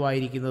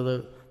ഹേതുവായിരിക്കുന്നത്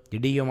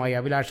ജഡികമായ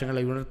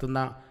അഭിലാഷങ്ങളെ ഉണർത്തുന്ന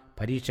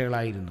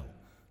പരീക്ഷകളായിരുന്നു.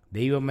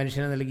 ദൈവം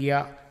മനുഷ്യന് നൽകിയ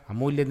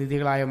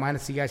അമൂല്യനിധികളായ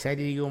മാനസിക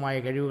ശാരീരികവുമായ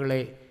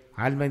കഴിവുകളെ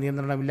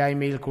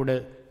ആത്മനിയന്ത്രണമില്ലായ്മയിൽ കൂടെ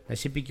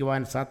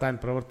നശിപ്പിക്കുവാൻ സാത്താൻ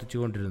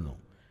പ്രവർത്തിച്ചുകൊണ്ടിരുന്നു.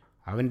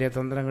 അവൻ്റെ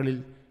തന്ത്രങ്ങളിൽ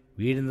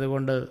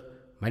വീഴുന്നതുകൊണ്ട്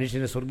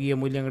മനുഷ്യന് സ്വർഗീയ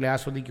മൂല്യങ്ങളെ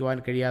ആസ്വദിക്കുവാൻ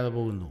കഴിയാതെ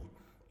പോകുന്നു.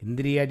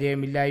 ഇന്ദ്രിയ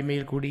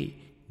ജയമില്ലായ്മയിൽ കൂടി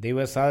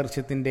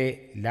ദൈവസാദൃശ്യത്തിൻ്റെ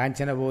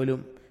ലാഞ്ചന പോലും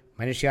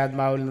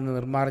മനുഷ്യാത്മാവിൽ നിന്ന്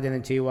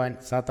നിർമ്മാർജ്ജനം ചെയ്യുവാൻ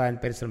സാത്താൻ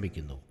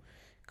പരിശ്രമിക്കുന്നു.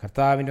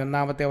 കർത്താവിൻ്റെ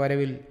ഒന്നാമത്തെ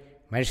വരവിൽ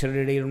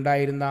മനുഷ്യരുടെ ഇടയിൽ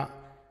ഉണ്ടായിരുന്ന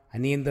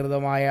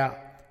അനിയന്ത്രിതമായ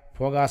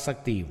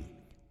ഭോഗാസക്തിയും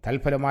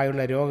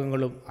തൽഫലമായുള്ള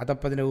രോഗങ്ങളും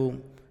അധപ്പതനവും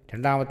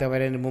രണ്ടാമത്തെ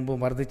വരവിന് മുമ്പ്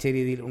വർദ്ധിച്ച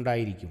രീതിയിൽ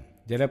ഉണ്ടായിരിക്കും.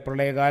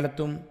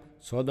 ജലപ്രളയകാലത്തും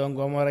സൊദോം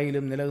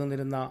ഗൊമോറയിലും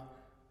നിലനിന്നിരുന്ന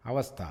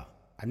അവസ്ഥ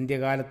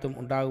അന്ത്യകാലത്തും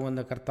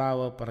ഉണ്ടാകുമെന്ന്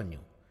കർത്താവ് പറഞ്ഞു.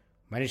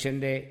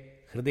 മനുഷ്യൻ്റെ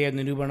ഹൃദയ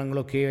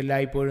നിരൂപണങ്ങളൊക്കെ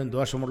എല്ലായ്പ്പോഴും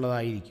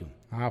ദോഷമുള്ളതായിരിക്കും.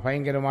 ആ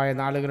ഭയങ്കരമായ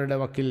നാളുകളുടെ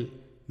വക്കിൽ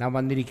നാം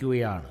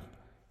വന്നിരിക്കുകയാണ്.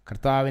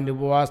 കർത്താവിൻ്റെ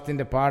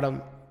ഉപവാസത്തിൻ്റെ പാഠം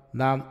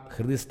നാം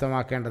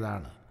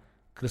ഹൃദയസ്ഥമാക്കേണ്ടതാണ്.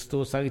 ക്രിസ്തു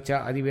സഹിച്ച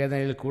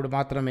അതിവേദനയിൽ കൂടെ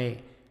മാത്രമേ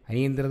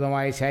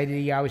അനിയന്ത്രിതമായ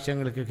ശാരീരിക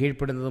ആവശ്യങ്ങൾക്ക്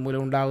കീഴ്പ്പെടുന്നത്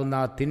മൂലം ഉണ്ടാകുന്ന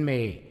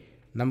തിന്മയെ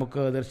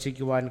നമുക്ക്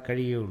ദർശിക്കുവാൻ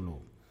കഴിയുകയുള്ളൂ.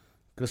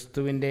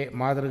 ക്രിസ്തുവിൻ്റെ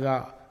മാതൃക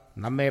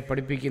നമ്മെ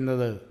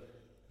പഠിപ്പിക്കുന്നത്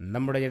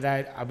നമ്മുടെ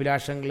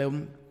അഭിലാഷങ്ങളും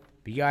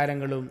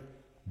വികാരങ്ങളും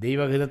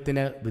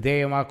ദൈവഹിതത്തിന്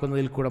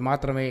വിധേയമാക്കുന്നതിൽ കൂടെ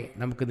മാത്രമേ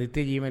നമുക്ക്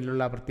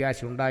നിത്യജീവനിലുള്ള പ്രത്യാശ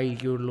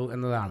ഉണ്ടായിരിക്കുകയുള്ളൂ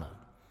എന്നതാണ്.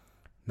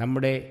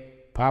 നമ്മുടെ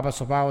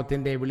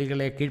പാപസ്വഭാവത്തിൻ്റെ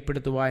വിളികളെ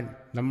കീഴ്പ്പെടുത്തുവാൻ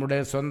നമ്മുടെ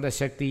സ്വന്തം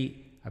ശക്തി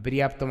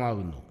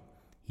അപര്യാപ്തമാകുന്നു.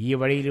 ഈ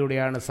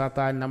വഴിയിലൂടെയാണ്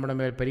സാത്താൻ നമ്മുടെ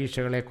മേൽ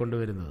പരീക്ഷകളെ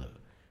കൊണ്ടുവരുന്നത്.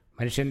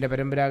 മനുഷ്യൻ്റെ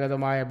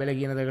പരമ്പരാഗതമായ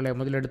ബലഹീനതകളെ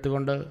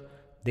മുതലെടുത്തുകൊണ്ട്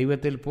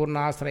ദൈവത്തിൽ പൂർണ്ണ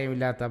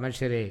ആശ്രയമില്ലാത്ത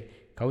മനുഷ്യരെ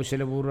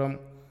കൗശലപൂർവ്വം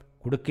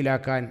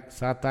കുടുക്കിലാക്കാൻ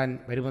സാത്താൻ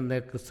വരുമെന്ന്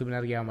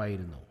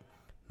ക്രിസ്തുവിനറിയാമായിരുന്നു.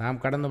 നാം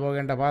കടന്നു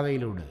പോകേണ്ട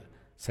പാതയിലൂടെ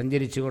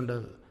സഞ്ചരിച്ചുകൊണ്ട്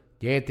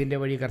ജയത്തിൻ്റെ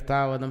വഴി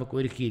കർത്താവ് നമുക്ക്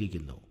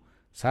ഒരുക്കിയിരിക്കുന്നു.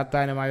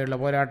 സാത്താനുമായുള്ള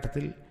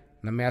പോരാട്ടത്തിൽ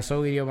നമ്മെ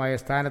അസൗകര്യമായ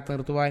സ്ഥാനത്ത്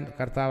നിർത്തുവാൻ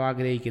കർത്താവ്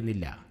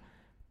ആഗ്രഹിക്കുന്നില്ല.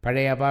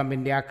 പഴയ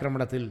പാമ്പിൻ്റെ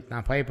ആക്രമണത്തിൽ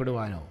നാം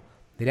ഭയപ്പെടുവാനോ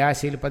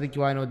നിരാശയിൽ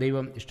പതിക്കുവാനോ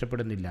ദൈവം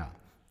ഇഷ്ടപ്പെടുന്നില്ല.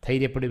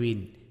 ധൈര്യപ്പെടുവീൻ,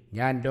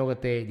 ഞാൻ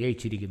ലോകത്തെ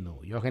ജയിച്ചിരിക്കുന്നു.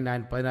 യോഹന്നാൻ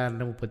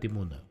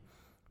 16:33.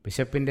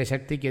 വിശപ്പിൻ്റെ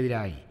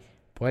ശക്തിക്കെതിരായി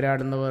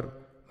പോരാടുന്നവർ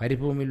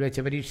മരുഭൂമിയിൽ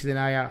വെച്ച്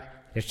പരീക്ഷിതനായ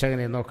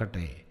രക്ഷകനെ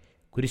നോക്കട്ടെ.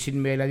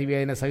 കുരിശിന്മേൽ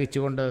അതിവേദന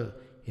സഹിച്ചുകൊണ്ട്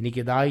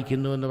എനിക്ക്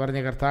ദാഹിക്കുന്നുവെന്ന് പറഞ്ഞ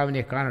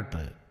കർത്താവിനെ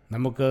കാണട്ടെ.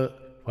 നമുക്ക്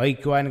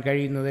വഹിക്കുവാൻ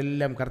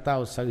കഴിയുന്നതെല്ലാം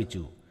കർത്താവ്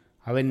സഹിച്ചു.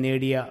 അവൻ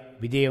നേടിയ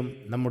വിജയം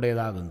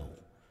നമ്മുടേതാകുന്നു.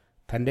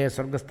 തൻ്റെ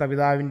സ്വർഗസ്ഥ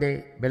പിതാവിൻ്റെ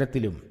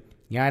ബലത്തിലും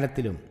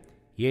ജ്ഞാനത്തിലും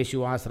യേശു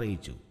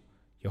ആശ്രയിച്ചു.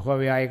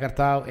 യഹോവയായ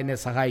കർത്താവ് എന്നെ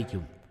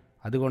സഹായിക്കും,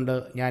 അതുകൊണ്ട്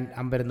ഞാൻ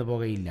അമ്പരന്ന്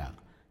പോകയില്ല,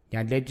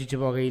 ഞാൻ ലജ്ജിച്ചു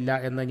പോകയില്ല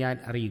എന്ന് ഞാൻ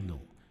അറിയുന്നു.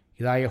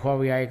 ഇതാ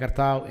യഹോവയായ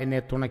കർത്താവ് എന്നെ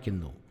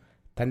തുണയ്ക്കുന്നു.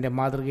 തൻ്റെ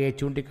മാതൃകയെ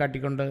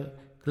ചൂണ്ടിക്കാട്ടിക്കൊണ്ട്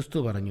ക്രിസ്തു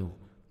പറഞ്ഞു,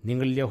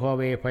 നിങ്ങൾ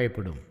യഹോവയെ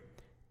ഭയപ്പെടും.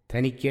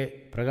 തനിക്ക്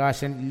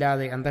പ്രകാശം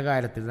ഇല്ലാതെ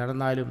അന്ധകാരത്തിൽ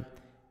നടന്നാലും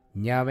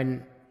ഞാവൻ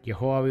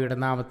യഹോവയുടെ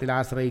നാമത്തിൽ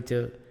ആശ്രയിച്ച്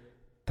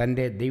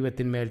തൻ്റെ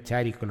ദൈവത്തിന്മേൽ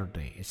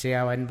ചാരിക്കൊള്ളട്ടെ.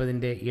 യെശയ്യാവ്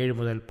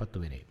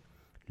 50:7-10.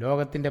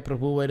 ലോകത്തിൻ്റെ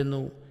പ്രഭു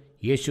വരുന്നു.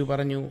 യേശു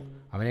പറഞ്ഞു,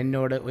 അവൻ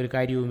എന്നോട് ഒരു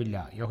കാര്യവുമില്ല.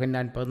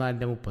 യോഹന്നാൻ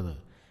 14:30.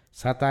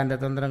 സാത്താൻ്റെ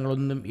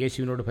തന്ത്രങ്ങളൊന്നും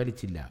യേശുവിനോട്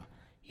ഫലിച്ചില്ല.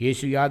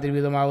 യേശു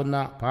യാതൊരുവിധമാകുന്ന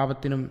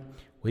പാപത്തിനും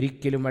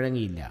ഒരിക്കലും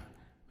വഴങ്ങിയില്ല.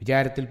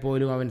 വിചാരത്തിൽ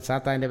പോലും അവൻ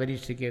സാത്താൻ്റെ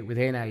പരീക്ഷയ്ക്ക്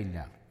വിധേയനായില്ല.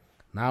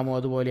 നാമോ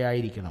അതുപോലെ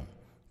ആയിരിക്കണം.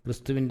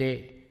 ക്രിസ്തുവിൻ്റെ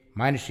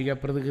മാനുഷിക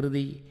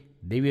പ്രതികൃതി,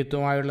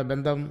 ദൈവത്വമായുള്ള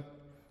ബന്ധം,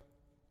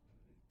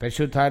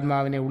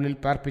 പരിശുദ്ധാത്മാവിനെ ഉള്ളിൽ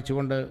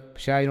പാർപ്പിച്ചുകൊണ്ട്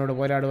പിശാചിനോട്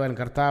പോരാടുവാൻ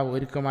കർത്താവ്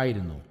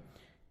ഒരുക്കമായിരുന്നു.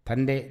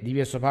 തൻ്റെ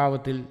ദിവ്യ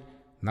സ്വഭാവത്തിൽ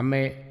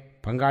നമ്മെ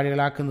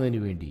പങ്കാളികളാക്കുന്നതിനു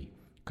വേണ്ടി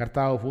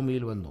കർത്താവ്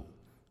ഭൂമിയിൽ വന്നു.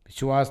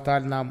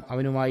 വിശ്വാസത്താൽ നാം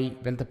അവനുമായി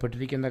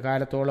ബന്ധപ്പെട്ടിരിക്കുന്ന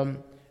കാലത്തോളം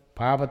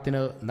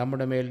പാപത്തിന്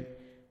നമ്മുടെ മേൽ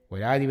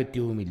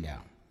ഒരാധിപത്യവുമില്ല.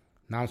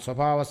 നാം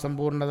സ്വഭാവ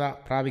സമ്പൂർണത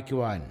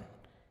പ്രാപിക്കുവാൻ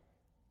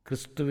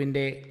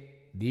ക്രിസ്തുവിൻ്റെ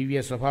ദിവ്യ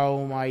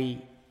സ്വഭാവവുമായി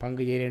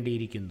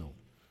പങ്കുചേരേണ്ടിയിരിക്കുന്നു.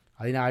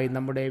 അതിനായി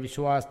നമ്മുടെ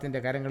വിശ്വാസത്തിൻ്റെ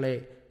കരങ്ങളെ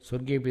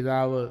സ്വർഗീയ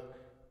പിതാവ്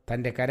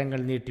തൻ്റെ കരങ്ങൾ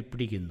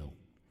നീട്ടിപ്പിടിക്കുന്നു.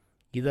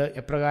 ഇത്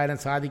എപ്രകാരം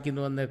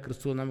സാധിക്കുന്നുവെന്ന്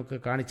ക്രിസ്തു നമുക്ക്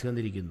കാണിച്ചു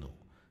തന്നിരിക്കുന്നു.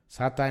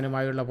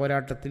 സാത്താനുമായുള്ള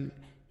പോരാട്ടത്തിൽ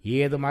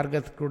ഏത്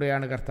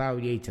മാർഗത്തിലൂടെയാണ് കർത്താവ്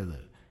ജയിച്ചത്?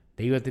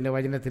 ദൈവത്തിൻ്റെ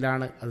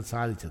വചനത്തിലാണ് അത്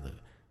സാധിച്ചത്.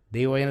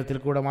 ദൈവവചനത്തിൽ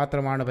കൂടെ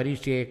മാത്രമാണ്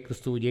പരീക്ഷയെ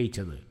ക്രിസ്തു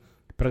ജയിച്ചത്.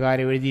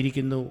 ഇപ്രകാരം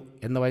എഴുതിയിരിക്കുന്നു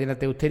എന്ന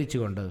വചനത്തെ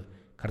ഉദ്ധരിച്ചുകൊണ്ട്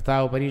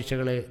കർത്താവ്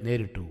പരീക്ഷകളെ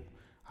നേരിട്ടു.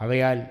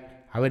 അവയാൽ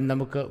അവൻ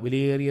നമുക്ക്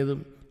വിലയേറിയതും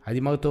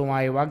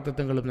അതിമഹത്വമായ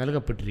വാഗ്ദത്തങ്ങളും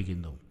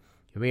നൽകപ്പെട്ടിരിക്കുന്നു.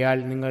 ഇവയാൽ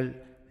നിങ്ങൾ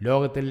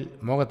ലോകത്തിൽ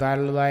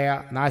മോഹത്താലുള്ളതായ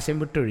നാശം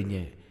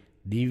വിട്ടൊഴിഞ്ഞ്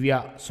ദിവ്യ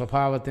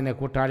സ്വഭാവത്തിന്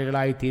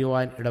കൂട്ടാളികളായി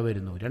തീരുവാൻ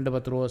ഇടവരുന്നു. 2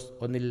 പത്രോസ്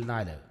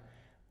 1:4.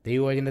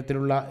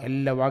 ദൈവവചനത്തിലുള്ള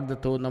എല്ലാ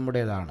വാഗ്ദത്തവും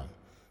നമ്മുടേതാണ്.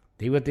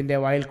 ദൈവത്തിൻ്റെ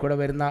വായിൽ കൂടെ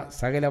വരുന്ന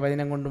സകല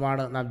വചനം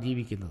കൊണ്ടുമാണ് നാം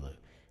ജീവിക്കുന്നത്.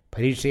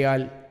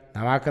 പരീക്ഷയാൽ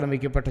നാം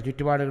ആക്രമിക്കപ്പെട്ട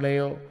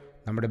ചുറ്റുപാടുകളെയോ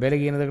നമ്മുടെ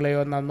ബലഹീനതകളെയോ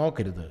നാം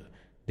നോക്കരുത്.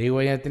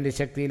 ദൈവവചനത്തിൻ്റെ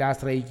ശക്തിയിൽ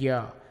ആശ്രയിക്കുക.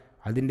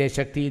 അതിൻ്റെ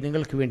ശക്തി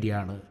നിങ്ങൾക്ക്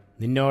വേണ്ടിയാണ്.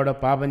 നിന്നോട്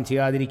പാപം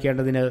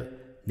ചെയ്യാതിരിക്കേണ്ടതിന്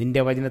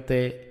നിൻ്റെ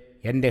വചനത്തെ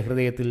എൻ്റെ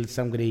ഹൃദയത്തിൽ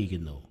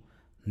സംഗ്രഹിക്കുന്നു.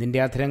 നിൻ്റെ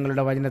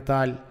അധരങ്ങളുടെ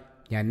വചനത്താൽ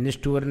ഞാൻ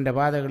നിഷ്ഠൂരൻ്റെ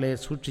പാതകളെ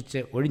സൂക്ഷിച്ച്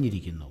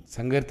ഒഴിഞ്ഞിരിക്കുന്നു.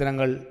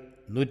 സങ്കീർത്തനങ്ങൾ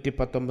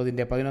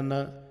 119:11,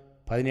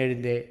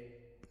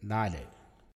 17:4.